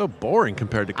pits. They're so boring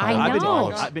compared to I Kalamata know.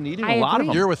 olives. I've been eating I a lot of agree.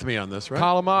 them. You're with me on this, right?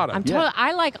 Kalamata.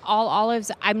 I like all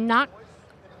olives. I'm not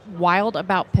wild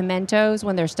about pimentos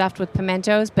when they're stuffed with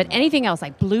pimentos, but anything else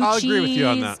like blue I'll cheese, agree with you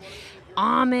on that.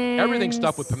 almonds. Everything's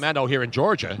stuffed with pimento here in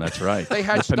Georgia. That's right. They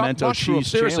had The stuffed pimento mushrooms.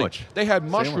 cheese Seriously, sandwich. they had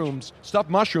mushrooms, stuffed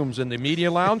mushrooms in the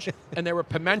media lounge, and they were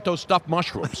pimento stuffed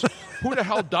mushrooms. Who the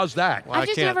hell does that? I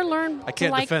just never learned I can't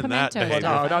to like defend that pimento behavior.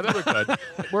 stuff. No, they were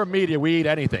good. We're media. We eat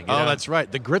anything. you Oh, know? that's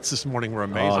right. The grits this morning were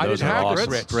amazing. Oh, I those didn't are have awesome.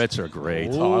 grits. Grits are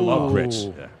great. Oh, I love grits.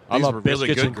 Ooh. I These love were really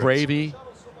biscuits good and grits. gravy.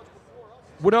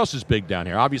 What else is big down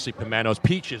here? Obviously, pimentos,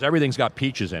 peaches. Everything's got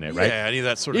peaches in it, right? Yeah, any of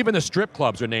that sort of. Even the strip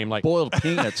clubs are named like Boiled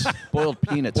peanuts. Boiled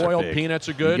peanuts. Boiled are big. peanuts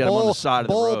are good. You get them on the side of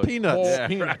the bowl road. peanuts. Bowl Yeah.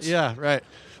 peanuts. Yeah, right.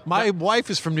 My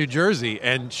wife is from New Jersey,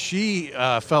 and she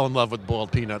fell in love with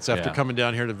boiled peanuts after Yeah. coming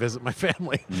down here to visit my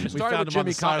family. We Started found with them on Jimmy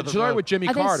the side of the Started road. with Jimmy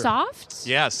Are Carter. they soft?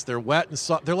 Yes, they're wet and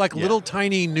soft. They're like little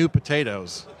tiny new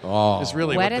potatoes. Oh. Is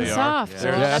really Wet what and they soft. are.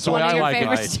 Well, Yeah, that's the way one of I your like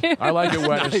favorites it. too. I like it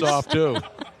wet and soft too,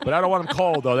 but I don't want them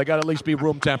cold though. They got to at least be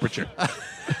room temperature.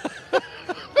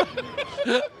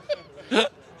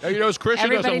 You know, Christian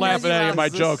Everybody doesn't laugh knows at you any of my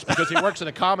love this. jokes because he works in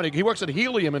a comedy. He works at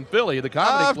Helium in Philly, the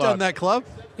comedy I've club. done that club.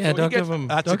 Yeah, So don't he give gets- him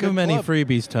That's a don't give him good any club.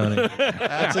 freebies, Tony.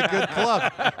 That's a good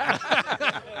club.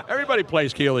 Everybody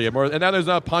plays Helium, and now there's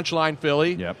a Punchline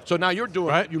Philly. Yep. So now you're doing.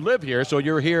 Right. You live here, so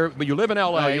you're here, but you live in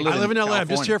L.A. you I live in LA. I'm just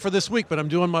California. here for this week, but I'm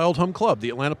doing my old home club, the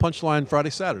Atlanta Punchline,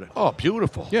 Friday, Saturday. Oh,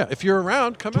 beautiful. Yeah, if you're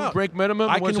around, come out. Drink minimum.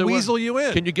 I what's can it- weasel you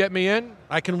in. Can you get me in?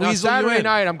 I can Now, weasel you Saturday in.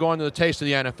 night, I'm going to the Taste of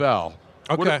the NFL.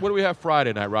 Okay. What do we have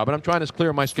Friday night, Robin? I'm trying to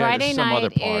clear my schedule. Friday some other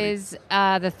night party. is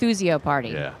the Thuzio party.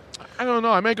 Yeah. I don't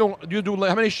know. I may go. You do.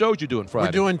 How many shows you doing Friday?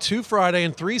 We're doing 2 Friday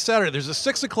and 3 Saturday. There's a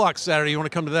 6 o'clock Saturday. You want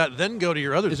to come to that, then go to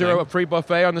your other Is thing. there a free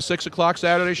buffet on the 6 o'clock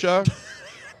Saturday show?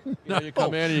 No, you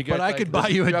come in and you get. but I like, could buy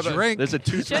you a have drink. There's a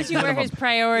 2 Shows you where his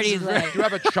priorities lie. Do you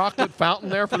have a chocolate fountain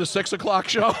there for the 6 o'clock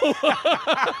show?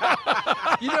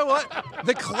 You know what?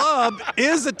 The club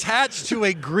is attached to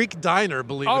a Greek diner,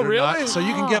 believe Oh, it or really? not. So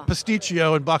you can get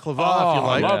pasticcio and baklava if you Oh,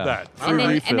 like. I love that.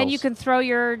 And then you can throw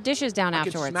your dishes down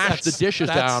afterwards. Smash the dishes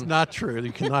That's down. not true.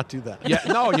 You cannot do that. Yeah,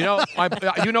 no,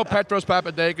 you know Petros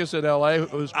Papadakis in L.A.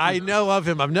 I know of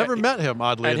him. I've never met him,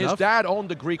 oddly and enough. his dad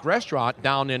owned a Greek restaurant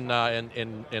down in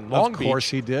Long Beach. Of course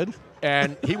he did.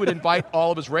 And he would invite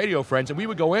all of his radio friends, and we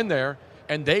would go in there,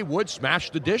 and they would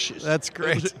smash the dishes. That's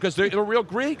great. Because they're real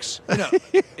Greeks.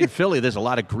 In Philly, there's a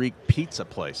lot of Greek pizza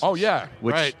places. Oh, yeah.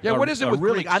 Which Right. Yeah, what is it are with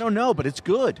really? Greeks? I don't know, but it's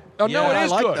good. Oh, no, Yeah, it I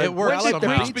is like good. that. It works When did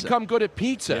somehow. Greeks become good at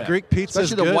pizza? Greek pizza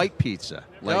Especially the good. white pizza.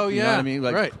 Like, Oh, yeah. You know what I mean?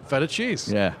 Like, right. Feta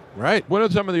cheese. Yeah. Right. What are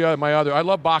some of my other? I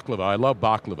love baklava. I love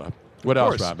baklava. What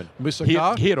else, course. Robin?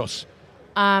 Moussaka? Gyros.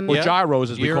 Um, Or Yeah. gyros,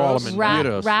 as we call Gyros. them in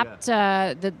wrapped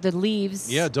the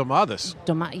leaves. Yeah, domadas.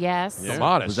 Yes. Yeah.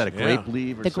 Tomates. Was that a grape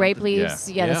leaf or The grape something?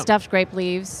 leaves. Yeah. Yeah, the stuffed grape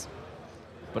leaves.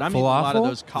 But I'm eating a lot of Falafel?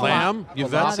 those Lamb, Well,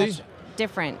 Uvetzi. that's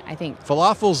different, I think.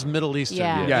 Falafel's Middle Eastern.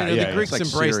 Yeah. Yeah, You know, yeah, the Greeks it's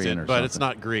like embraced Syrian it, or but it's something.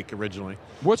 not Greek originally.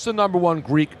 What's the number one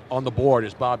Greek on the board,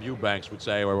 as Bob Eubanks would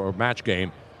say, or Match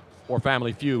Game, or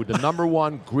Family Feud? The number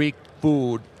one Greek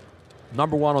food,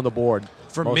 number one on the board.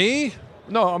 For Most- me,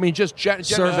 No, I mean just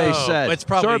Survey no, said. it's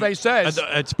probably Survey says.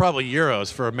 it's probably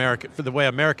euros for American for the way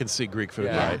Americans see Greek food.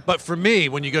 Yeah. Right. But for me,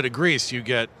 when you go to Greece, you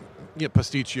get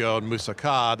pasticcio and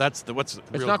moussaka. That's It's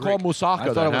real not Greek. called moussaka.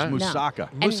 I thought then, it was huh? moussaka.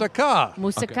 Moussaka.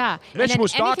 Moussaka. Mitch And then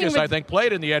Moustakis, anything I with- think,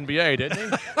 played in the NBA, didn't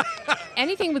he?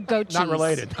 Anything with goat cheese. Not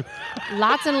related.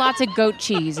 Lots and lots of goat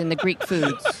cheese in the Greek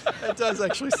foods. It does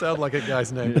actually sound like a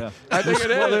guy's name. Yeah. I think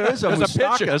it is. Well, there is a There's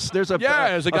pitcher. Moustakis. There's a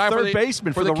there's a guy third for the,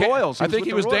 baseman for the Ca- Royals. I think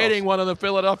he was dating one of the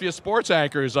Philadelphia sports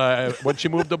anchors when she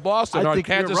moved to Boston I or think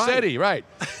you're Kansas right. City. Right.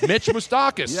 Mitch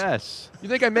Moustakis. Yes. You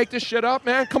think I make this shit up,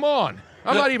 man? Come on.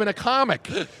 I'm not even a comic.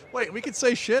 Wait, we could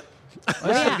say shit.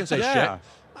 Yeah, you can say shit.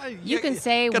 You can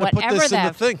say gotta put whatever this in the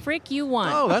the thing. frick you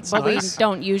want. Oh, that's but nice. we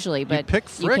don't usually, but You pick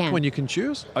you frick can. when you can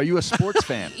choose. Are you a sports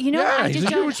fan? You know, I he's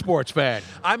just a huge sports fan.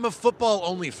 I'm a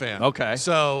football-only fan. Okay.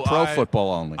 So Pro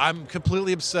football only. I'm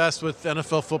completely obsessed with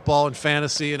NFL football and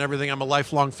fantasy and everything. I'm a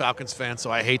lifelong Falcons fan,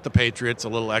 so I hate the Patriots a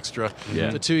little extra.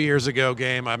 Yeah. The 2 years ago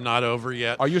game, I'm not over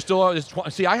yet. Are you still?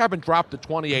 See, I haven't dropped the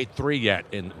 28-3 yet.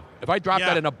 If I drop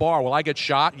that in a bar, will I get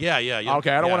shot? Yeah. Okay,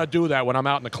 I don't want to do that when I'm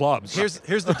out in the clubs.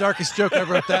 Here's the darkest joke I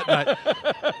wrote that night.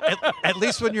 At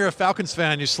least when you're a Falcons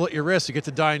fan, you slit your wrist, you get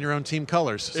to die in your own team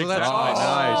colors. So that's nice.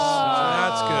 Nice.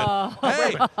 So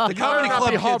that's good. Hey, the comedy not club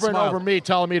be kids hovering smile. over me,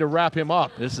 telling me to wrap him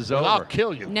up. This is Well, over. I'll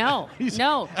kill you. No.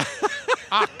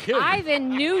 I'll kill you. Ivan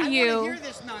knew I you. want to hear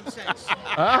this nonsense.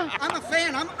 Huh? I'm a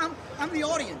fan. I'm the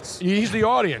audience. He's the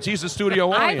audience. He's the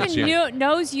studio audience. Ivan here.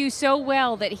 knows you so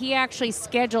well that he actually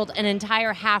scheduled an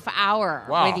entire half hour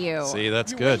Wow. with you. See,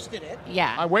 that's good.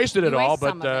 Yeah. I wasted it You all, waste but,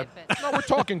 some of it, no, we're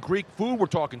talking Greek food, we're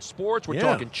talking sports, we're Yeah,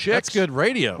 talking chicks. That's good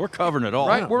radio. We're covering it all.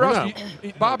 Right? Where we're else?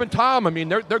 Bob and Tom, I mean,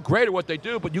 they're great at what they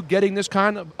do, but you getting this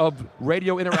kind of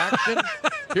radio interaction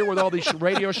here with all these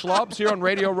radio schlubs here on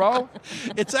Radio Row?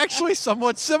 It's actually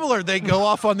somewhat similar. They go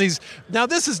off on these. Now,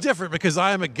 this is different because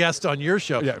I am a guest on your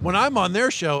show. Yeah. When I'm on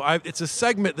their show, it's a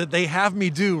segment that they have me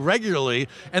do regularly,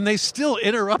 and they still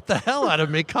interrupt the hell out of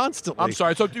me constantly. I'm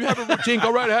sorry. So do you have a routine?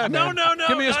 Go right ahead, No, man. no, no.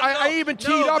 Give me I even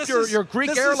teed up your Greek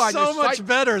this airline. Is so your much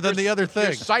better than the other your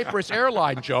thing. Cyprus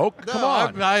airline joke. No, Come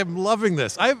on. I'm loving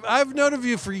this. I've known of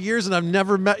you for years, and I've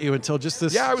never met you until just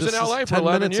this. Yeah, I was just in LA this for 10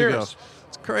 11 minutes years. ago.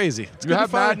 It's crazy. It's You good to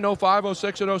have find- Madden 05,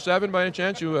 06, and 07 by any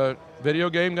chance? You a video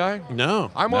game guy? No.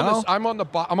 I'm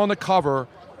on the cover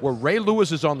where Ray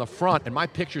Lewis is on the front and my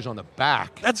picture's on the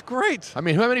back. That's great. I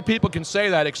mean, how many people can say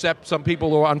that except some people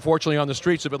who are unfortunately on the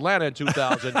streets of Atlanta in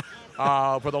 2000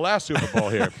 for the last Super Bowl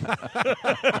here?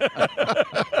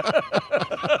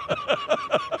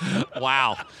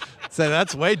 Wow. So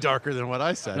that's way darker than what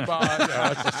I said.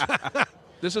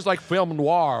 This is like film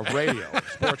noir of radio,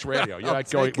 sports radio.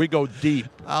 We go deep.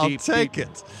 I'll deep, take deep.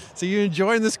 it. So you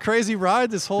enjoying this crazy ride,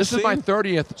 this whole This is my scene?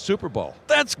 30th Super Bowl.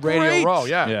 That's Radio great. Row,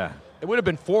 yeah. Yeah. It would have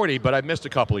been 40, but I missed a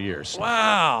couple of years.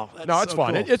 Wow. That's No, it's so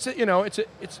fun. cool.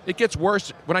 It gets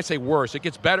worse. When I say worse, it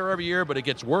gets better every year, but it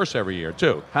gets worse every year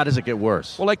too. How does it get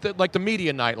worse? Well, like the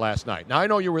media night last night. Now I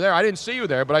know you were there. I didn't see you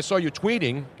there, but I saw you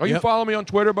tweeting. Are you Yep. following me on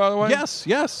Twitter, by the way?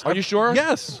 Yes. Are you sure?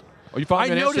 Yes. Are you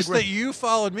following I me on noticed Instagram? that you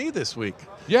followed me this week.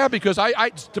 Yeah, because I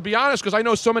to be honest, because I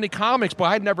know so many comics, but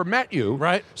I'd never met you.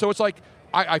 Right. So it's like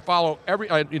I follow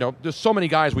there's so many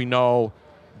guys we know.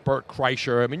 Bert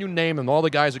Kreischer. I mean, you name them. All the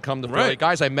guys that come to Philly, Right.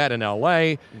 guys I met in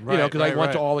L.A. Because I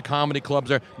went to all the comedy clubs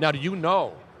there. Now, do you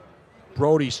know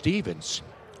Brody Stevens?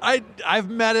 I've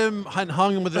met him and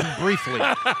hung with him briefly.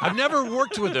 I've never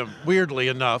worked with him, weirdly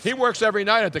enough. He works every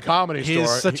night at the Comedy Store.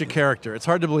 He's such a character. It's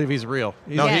hard to believe he's real.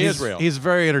 No, he Yes. is real. He's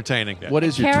very entertaining. What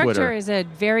is your Character Twitter? is a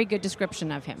very good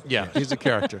description of him. Yeah, he's a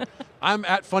character. I'm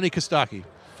at Funny Kostaki.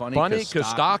 Funny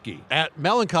Kostaki. At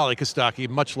Melancholy Kostaki,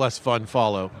 much less fun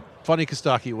follow. Funny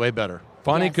Kostaki, way better.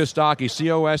 Funny Yes. Kostaki,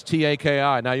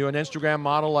 Kostaki. Now, you an Instagram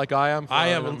model like I am? I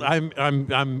am.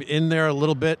 I'm in there a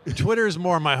little bit. Twitter is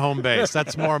more my home base.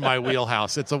 That's more my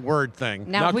wheelhouse. It's a word thing.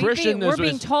 Now, we're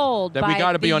being told that by we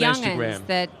got to the be on youngins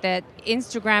Instagram. that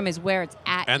Instagram is where it's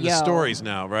at. And yo. the stories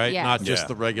now, right? Yes. Not just Yeah.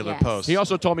 the regular Yes. posts. He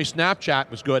also told me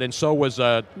Snapchat was good, and so was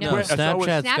No, Twitter.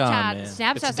 Snapchat's gone, man.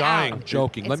 Snapchat's It's dying. out. I'm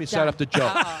joking. Let me It's set done. up the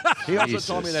joke. He also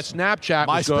told me that Snapchat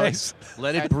was good. MySpace.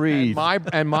 Let it breathe.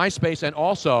 And MySpace, and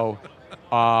also,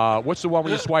 what's the one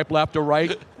where you swipe left or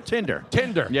right? Tinder.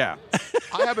 Yeah.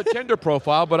 I have a Tinder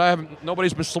profile, but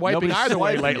nobody's been swiping Nobody's either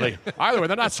way swiping lately. Either way,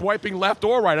 they're not swiping left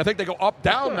or right. I think they go up,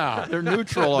 down now. They're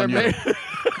neutral on you.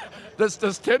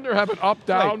 Does Tinder have an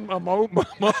up-down mode?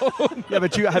 Yeah,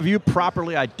 but have you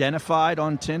properly identified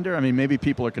on Tinder? I mean, maybe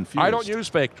people are confused. I don't use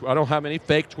fake. I don't have any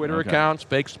fake Twitter Okay. accounts,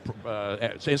 fake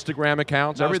Instagram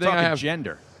accounts. I was Everything I talking have.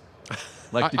 gender.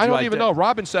 I don't even know.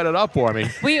 Robin set it up for me.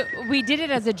 We did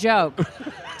it as a joke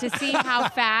to see how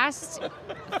fast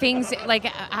things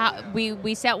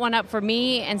we set one up for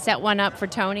me and set one up for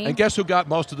Tony. And guess who got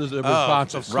most of the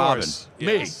responses? of course.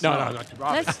 Me. Yes. No.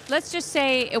 Robin. Let's just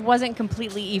say it wasn't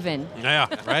completely even. Yeah,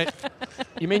 right?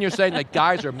 You mean you're saying that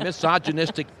guys are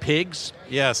misogynistic pigs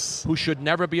Yes. who should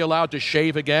never be allowed to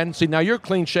shave again? See, now you're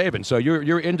clean shaven, so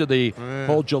you're into the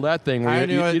whole Gillette thing where I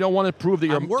knew it. you don't want to prove that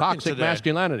you're I'm working toxic today.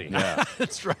 masculinity. Yeah.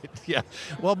 That's right. Yeah.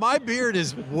 Well, my beard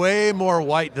is way more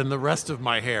white than the rest of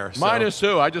my hair. So. Mine is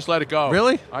too. I just let it go.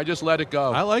 Really? I just let it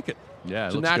go. I like it. Yeah,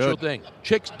 It's it a looks natural good. thing.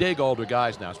 Chicks dig older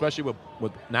guys now, especially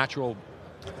with natural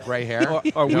gray hair. Are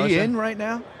You know what I'm we saying? in right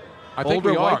now? I think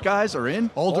older we are. white guys are in.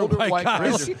 Older white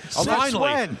guys.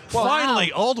 Finally,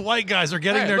 finally, old white guys are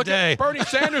getting their look day. At Bernie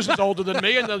Sanders is older than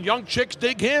me, and the young chicks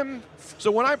dig him. So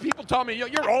when people tell me,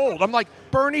 you're old, I'm like,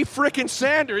 Bernie frickin'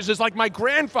 Sanders is like my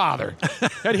grandfather.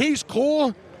 And he's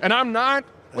cool, and I'm not.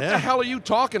 What the hell are you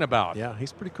talking about? Yeah,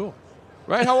 he's pretty cool.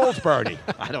 Right? How old's Bernie?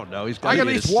 I don't know. He's got I to can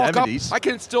be at in least his walk 70s. up. I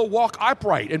can still walk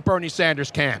upright, and Bernie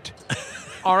Sanders can't.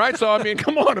 All right? So, I mean,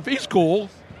 come on. If he's cool.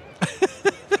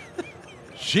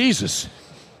 Jesus.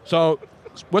 So,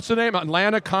 what's the name?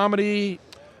 Atlanta Comedy?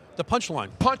 The Punchline.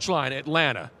 Punchline,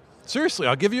 Atlanta. Seriously,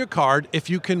 I'll give you a card. If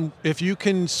you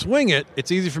can swing it,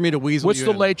 it's easy for me to weasel What's you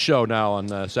the in. late show now on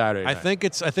Saturday night?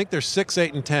 I think there's 6,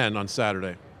 8, and 10 on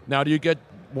Saturday. Now, do you get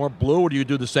more blue, or do you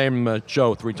do the same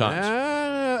show 3 times?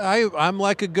 I'm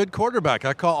like a good quarterback.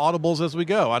 I call audibles as we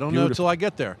go. I don't know until I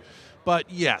get there. But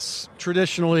yes,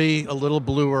 traditionally a little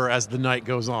bluer as the night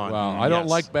goes on. Well, I don't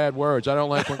like bad words. I don't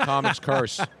like when comics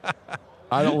curse.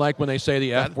 I don't like when they say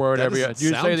the F word every. Do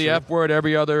you say the F word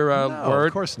every other No, word?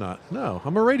 of course not. No,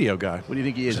 I'm a radio guy. What do you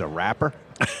think he is, a rapper?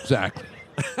 Exactly.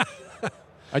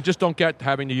 I just don't get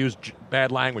having to use bad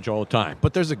language all the time.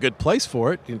 But there's a good place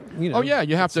for it. You know, Oh yeah,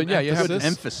 you have to. Yeah, you have to.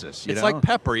 Emphasis. It's like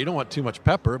pepper. You don't want too much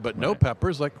pepper, but no pepper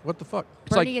is like, what the fuck?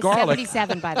 It's Bernie like garlic. is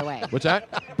 77, by the way. What's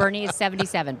that? Bernie is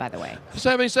 77, by the way.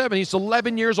 77. He's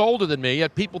 11 years older than me,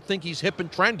 yet people think he's hip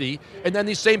and trendy. And then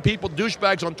these same people,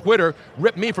 douchebags on Twitter,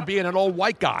 rip me for being an old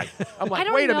white guy. I'm like, I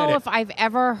don't wait a know minute. if I've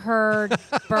ever heard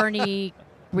Bernie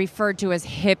referred to as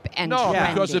hip and No,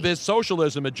 trendy. because of his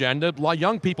socialism agenda. A lot of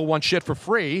young people want shit for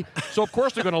free, so of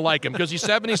course they're going to like him because he's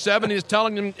 77 and he's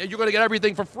telling them you're going to get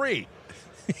everything for free.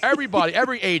 Everybody,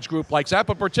 every age group likes that,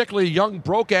 but particularly young,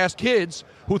 broke-ass kids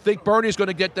who think Bernie's going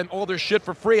to get them all their shit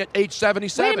for free at age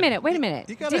 77. Wait a minute.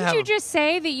 Didn't you just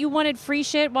say that you wanted free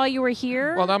shit while you were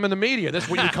here? Well, I'm in the media. That's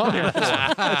what you come here for.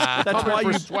 That's why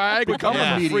for you swag. We come become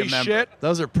a here for free media member. shit.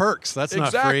 Those are perks. That's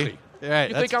Exactly. not free. Right,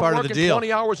 You that's think part I'm of the working deal.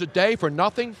 20 hours a day for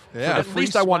nothing? Yeah. At Free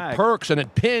least I want swag. perks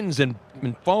and pins and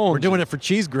phones. We're doing it for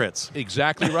cheese grits.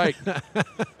 Exactly right.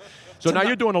 So now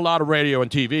you're doing a lot of radio and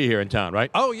TV here in town,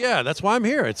 right? Oh yeah, that's why I'm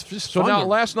here. It's just So fun now, to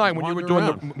last night when you were wander doing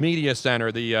around. the media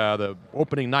center, the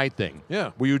opening night thing,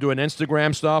 Yeah. were you doing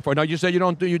Instagram stuff, or no? You said you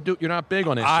don't do. You're not big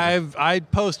on Instagram. I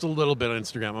post a little bit on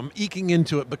Instagram. I'm eking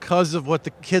into it because of what the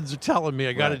kids are telling me.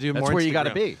 I got to Right. do That's more. where you gotta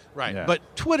Instagram. be. Right. Yeah. But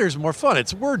Twitter's more fun.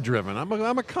 It's word driven. I'm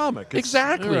a comic. It's-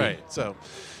 Exactly. Right. So,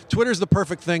 Twitter's the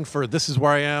perfect thing for this is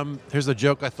where I am. Here's a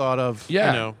joke I thought of. Yeah.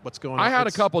 You know what's going on. I had a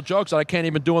It's- couple jokes that I can't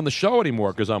even do on the show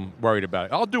anymore because I'm worried about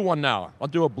it. I'll do one now. I'll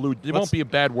do a blue. It won't be a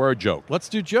bad word joke. Let's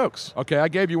do jokes. Okay, I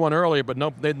gave you one earlier, but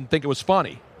no, they didn't think it was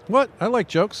funny. What? I like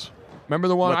jokes. Remember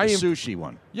the one? What, the even- sushi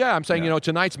one? Yeah, I'm saying, Yeah.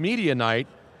 tonight's media night,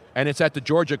 and it's at the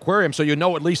Georgia Aquarium, so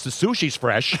at least the sushi's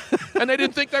fresh. And they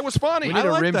didn't think that was funny. We need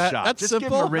a like rim that. shot. That's Just give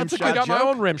simple. him a rim That's a shot. I got my joke.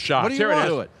 own rim shot. What do you Here want?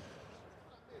 it is.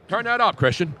 Turn that up,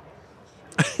 Christian.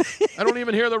 I don't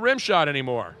even hear the rim shot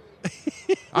anymore.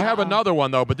 I have another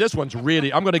one, though, but this one's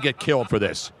really, I'm going to get killed for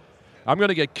this. I'm going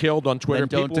to get killed on Twitter.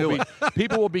 Then don't do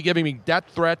People will be giving me death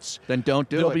threats. Then don't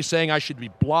do They'll it. be saying I should be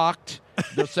blocked.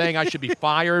 They're saying I should be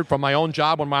fired from my own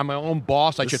job when I'm my own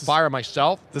boss. I should fire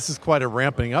myself. This is quite a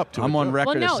ramping up to I'm it. on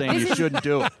record Well, no, as saying this you is- shouldn't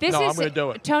do it. This No, is I'm gonna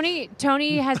do it.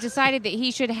 Tony has decided that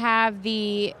he should have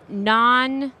the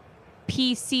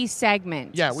non-PC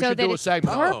segment. Yeah, we so should that do a it's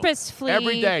segment. Purposefully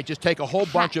Every day, just take a whole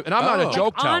bunch of, and I'm not a Oh.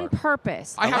 joke teller. on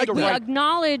purpose. I have to we write-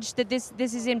 acknowledge that this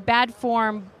is in bad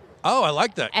form. Oh, I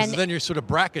like that because And- then you sort of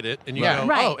bracket it and you Yeah. go,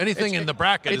 Right. oh, anything in the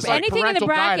bracket it's is like like anything in the parental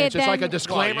bracket, guidance. It's like a then-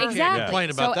 disclaimer. Well, you Exactly. can't complain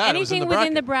about so that. It was in anything the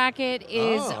within the bracket. bracket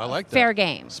is Oh, I like that. fair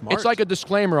game. Smart. It's like a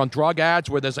disclaimer on drug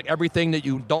ads where there's like everything that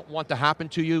you don't want to happen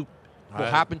to you will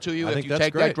happen to you I if think you that's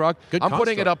take that great. drug. Good I'm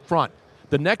putting it construct. up front.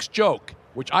 The next joke,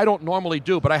 which I don't normally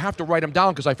do, but I have to write them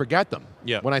down because I forget them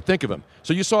when I think of them.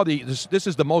 So you saw this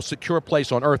is the most secure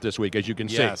place on earth this week, as you can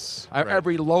see. Yes, right.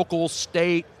 Every local,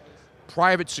 state,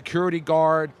 private security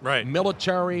guard, Right.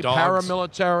 military, Dogs.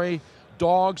 paramilitary,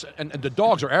 dogs, and the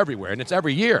dogs are everywhere, and it's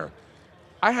every year.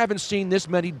 I haven't seen this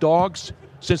many dogs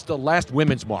since the last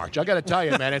Women's March. I got to tell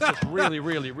you, man, it's just really,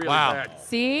 really, really Wow. bad.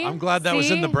 See? I'm glad that was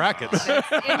in the See? brackets. In the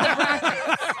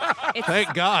brackets. It's,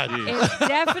 Thank God. it's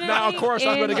definitely Now, of course,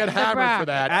 I'm going to in get the hammered for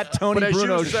that. At Tony But as you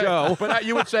Bruno's say- show. But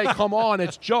you would say, come on,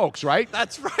 it's jokes, right?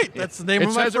 That's right. That's the name It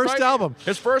of my says it first right. album.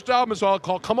 His first album is all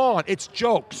called Come On, It's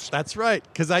Jokes. That's right,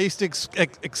 because I used to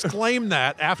exclaim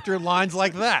that after lines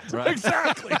like that.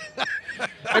 Exactly.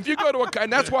 If you go to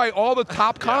and that's why all the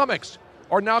top comics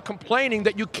are now complaining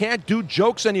that you can't do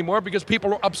jokes anymore because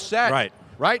people are upset. Right.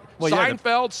 Right? Well, yeah,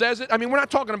 Seinfeld says it. I mean, we're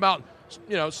not talking about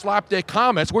slapdick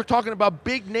comments. We're talking about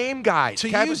big name guys. To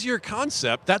use your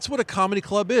concept, that's what a comedy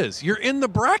club is. You're in the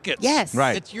brackets. Yes.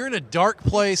 Right. You're in a dark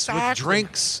place with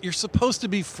drinks. You're supposed to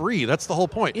be free. That's the whole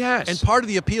point. Yes. And part of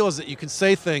the appeal is that you can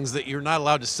say things that you're not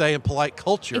allowed to say in polite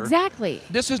culture. Exactly.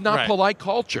 This is not polite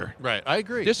culture. Right. I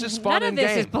agree. This is fun None of and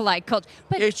this game. is polite culture.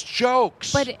 But it's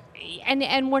jokes. But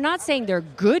and we're not saying they're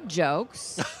good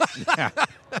jokes.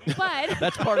 But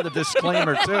that's part of the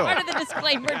disclaimer too. Part of the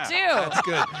disclaimer too. That's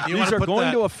good. These are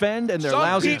going to offend, and they're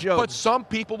lousy jokes. But some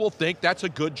people will think that's a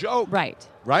good joke. Right.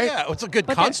 Right? Yeah, it's a good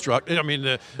construct. I mean,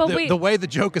 the way the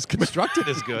joke is constructed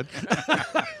is good.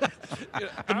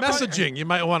 The messaging, you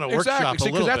might want to workshop a little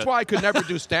bit. Because that's why I could never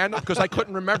do stand-up, because I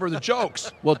couldn't remember the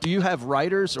jokes. Well, do you have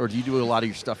writers, or do you do a lot of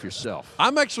your stuff yourself?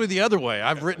 I'm actually the other way.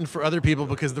 I've written for other people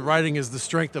because the writing is the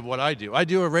strength of what I do. I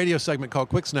do a radio segment called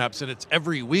Quick Snaps, and it's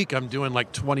every week I'm doing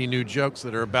like 20 new jokes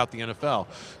that are about the NFL.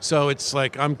 So it's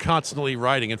like I'm constantly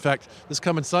writing. In fact, this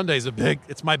coming Sunday is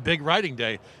it's my big writing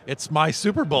day. It's my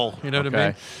Super Bowl, you know what I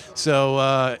mean?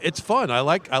 So it's fun. I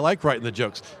like writing the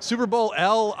jokes. Super Bowl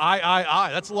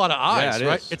L-I-I-I. That's a lot of I's,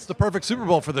 right? It's the perfect Super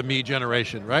Bowl for the me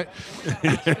generation, right?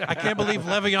 I can't believe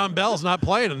Le'Veon Bell's not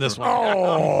playing in this one.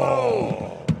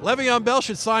 Oh. Le'Veon Bell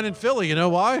should sign in Philly. You know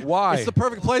why? Why? It's the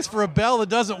perfect place for a bell that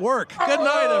doesn't work. Good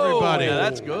night, everybody. Yeah,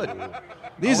 that's good.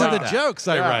 These are the jokes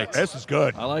I write. This is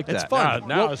good. I like It's that. fun.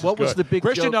 What was the big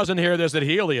Christian joke? doesn't hear this at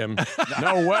Helium.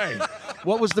 No way.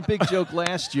 What was the big joke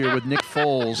last year with Nick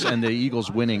Foles and the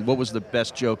Eagles winning? What was the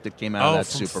best joke that came out of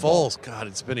that from Super Bowl? Foles. God,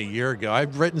 it's been a year ago.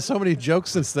 I've written so many jokes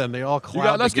since then. They all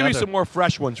cloud Let's give me together. some more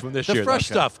fresh ones from this The year. fresh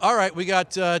though, stuff. All right, we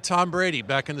got Tom Brady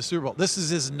back in the Super Bowl. This is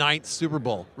his 9th Super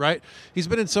Bowl, right? He's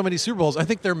been in so many Super Bowls. I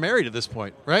think they're married at this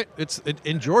point, right? It's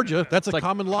in Georgia. That's a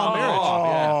common law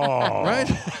marriage,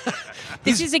 right?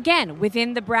 This is, again,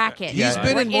 within the bracket. He's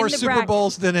been in more Super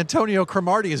Bowls than Antonio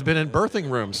Cromartie has been in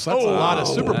birthing rooms. That's a lot of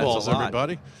Super Bowls,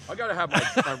 everybody. I got to have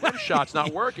my rim shot's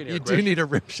not working here. You do need a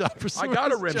rim shot for some I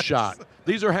got a rim shot.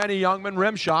 These are Henny Youngman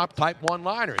rim shot type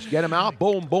one-liners. Get them out,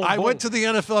 boom, boom, I boom. went to the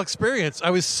NFL experience.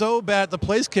 I was so bad at the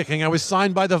place kicking, I was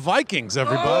signed by the Vikings,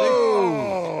 everybody.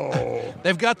 Oh.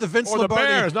 They've got the Vince Or the Lombardi.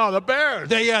 Bears. No, the Bears.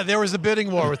 There was a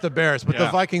bidding war with the Bears, but the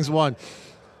Vikings won.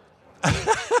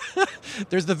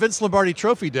 There's the Vince Lombardi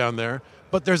trophy down there,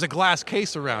 but there's a glass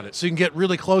case around it, so you can get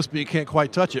really close, but you can't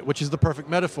quite touch it, which is the perfect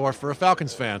metaphor for a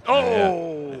Falcons fan.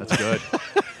 Oh, that's good.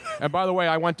 And by the way,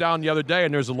 I went down the other day,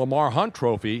 and there's a Lamar Hunt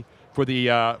trophy for the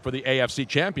AFC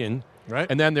champion. Right.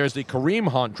 And then there's the Kareem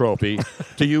Hunt trophy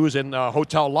to use in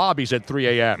hotel lobbies at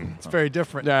 3 a.m. It's very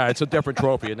different. Yeah, it's a different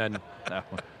trophy. And then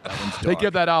they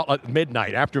give that out at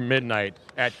midnight, after midnight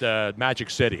at Magic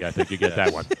City. I think you get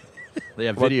that one. They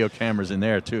have video cameras in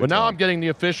there, too. But now I'm getting the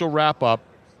official wrap-up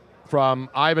from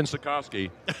Ivan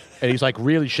Sikorsky, and he's like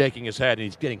really shaking his head, and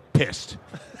he's getting pissed.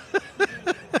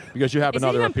 Because you have Is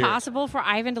another it even appearance. possible for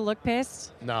Ivan to look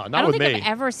pissed? No, I not don't with think me. I've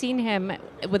ever seen him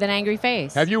with an angry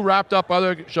face. Have you wrapped up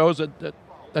other shows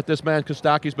that this man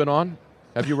Kostaki's been on?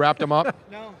 Have you wrapped him up?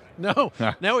 No. No,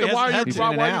 Then he why hasn't are had you, to.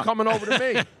 why are you coming over to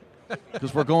me?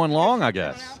 Because we're going long, I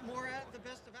guess.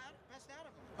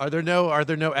 Are there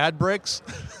no ad breaks?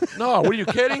 No, what are you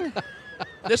kidding?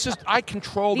 I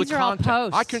control These the are all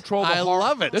content. posts. I control the I horror.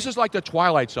 love it. This is like the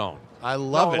Twilight Zone. I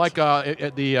love it. Like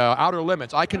at the outer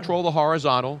limits. I control the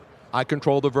horizontal. I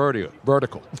control the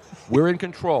vertical. We're in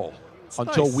control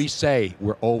until nice. we say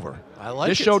we're over. I like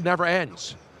this it. show never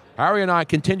ends. Harry and I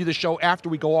continue the show after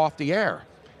we go off the air.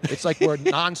 It's like we're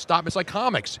nonstop. It's like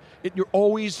comics. You're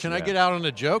always. Can I get out on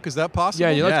a joke? Is that possible?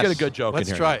 Yeah, let's get a good joke Let's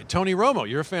in here. try it. Tony Romo.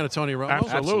 You're a fan of Tony Romo?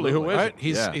 Absolutely. Who isn't? Right?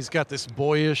 He's got this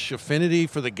boyish affinity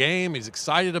for the game. He's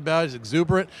excited about it. He's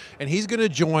exuberant. And he's going to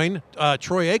join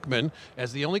Troy Aikman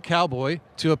as the only Cowboy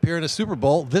to appear in a Super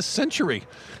Bowl this century.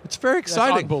 It's very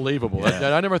exciting. That's unbelievable.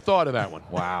 Yeah. I never thought of that one.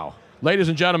 Wow. Ladies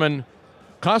and gentlemen,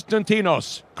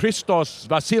 Konstantinos Christos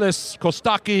Vasilis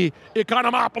Kostaki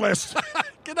Economopoulos.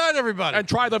 Good night, everybody. And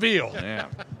try the veal. Yeah.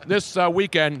 This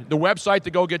weekend, the website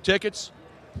to go get tickets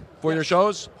for your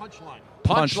shows?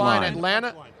 Punchline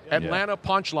Atlanta. Atlanta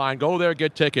Punchline. Go there,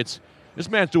 get tickets. This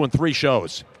man's doing 3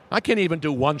 shows. I can't even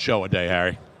do 1 show a day,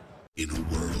 Harry. In a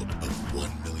world of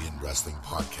 1 million wrestling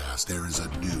podcasts, there is a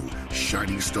new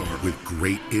shining star with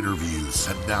great interviews,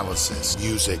 analysis,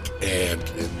 music, and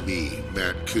me,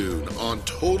 Matt Coon, on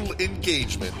total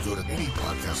engagement. Go to any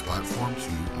podcast platform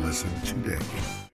to listen today.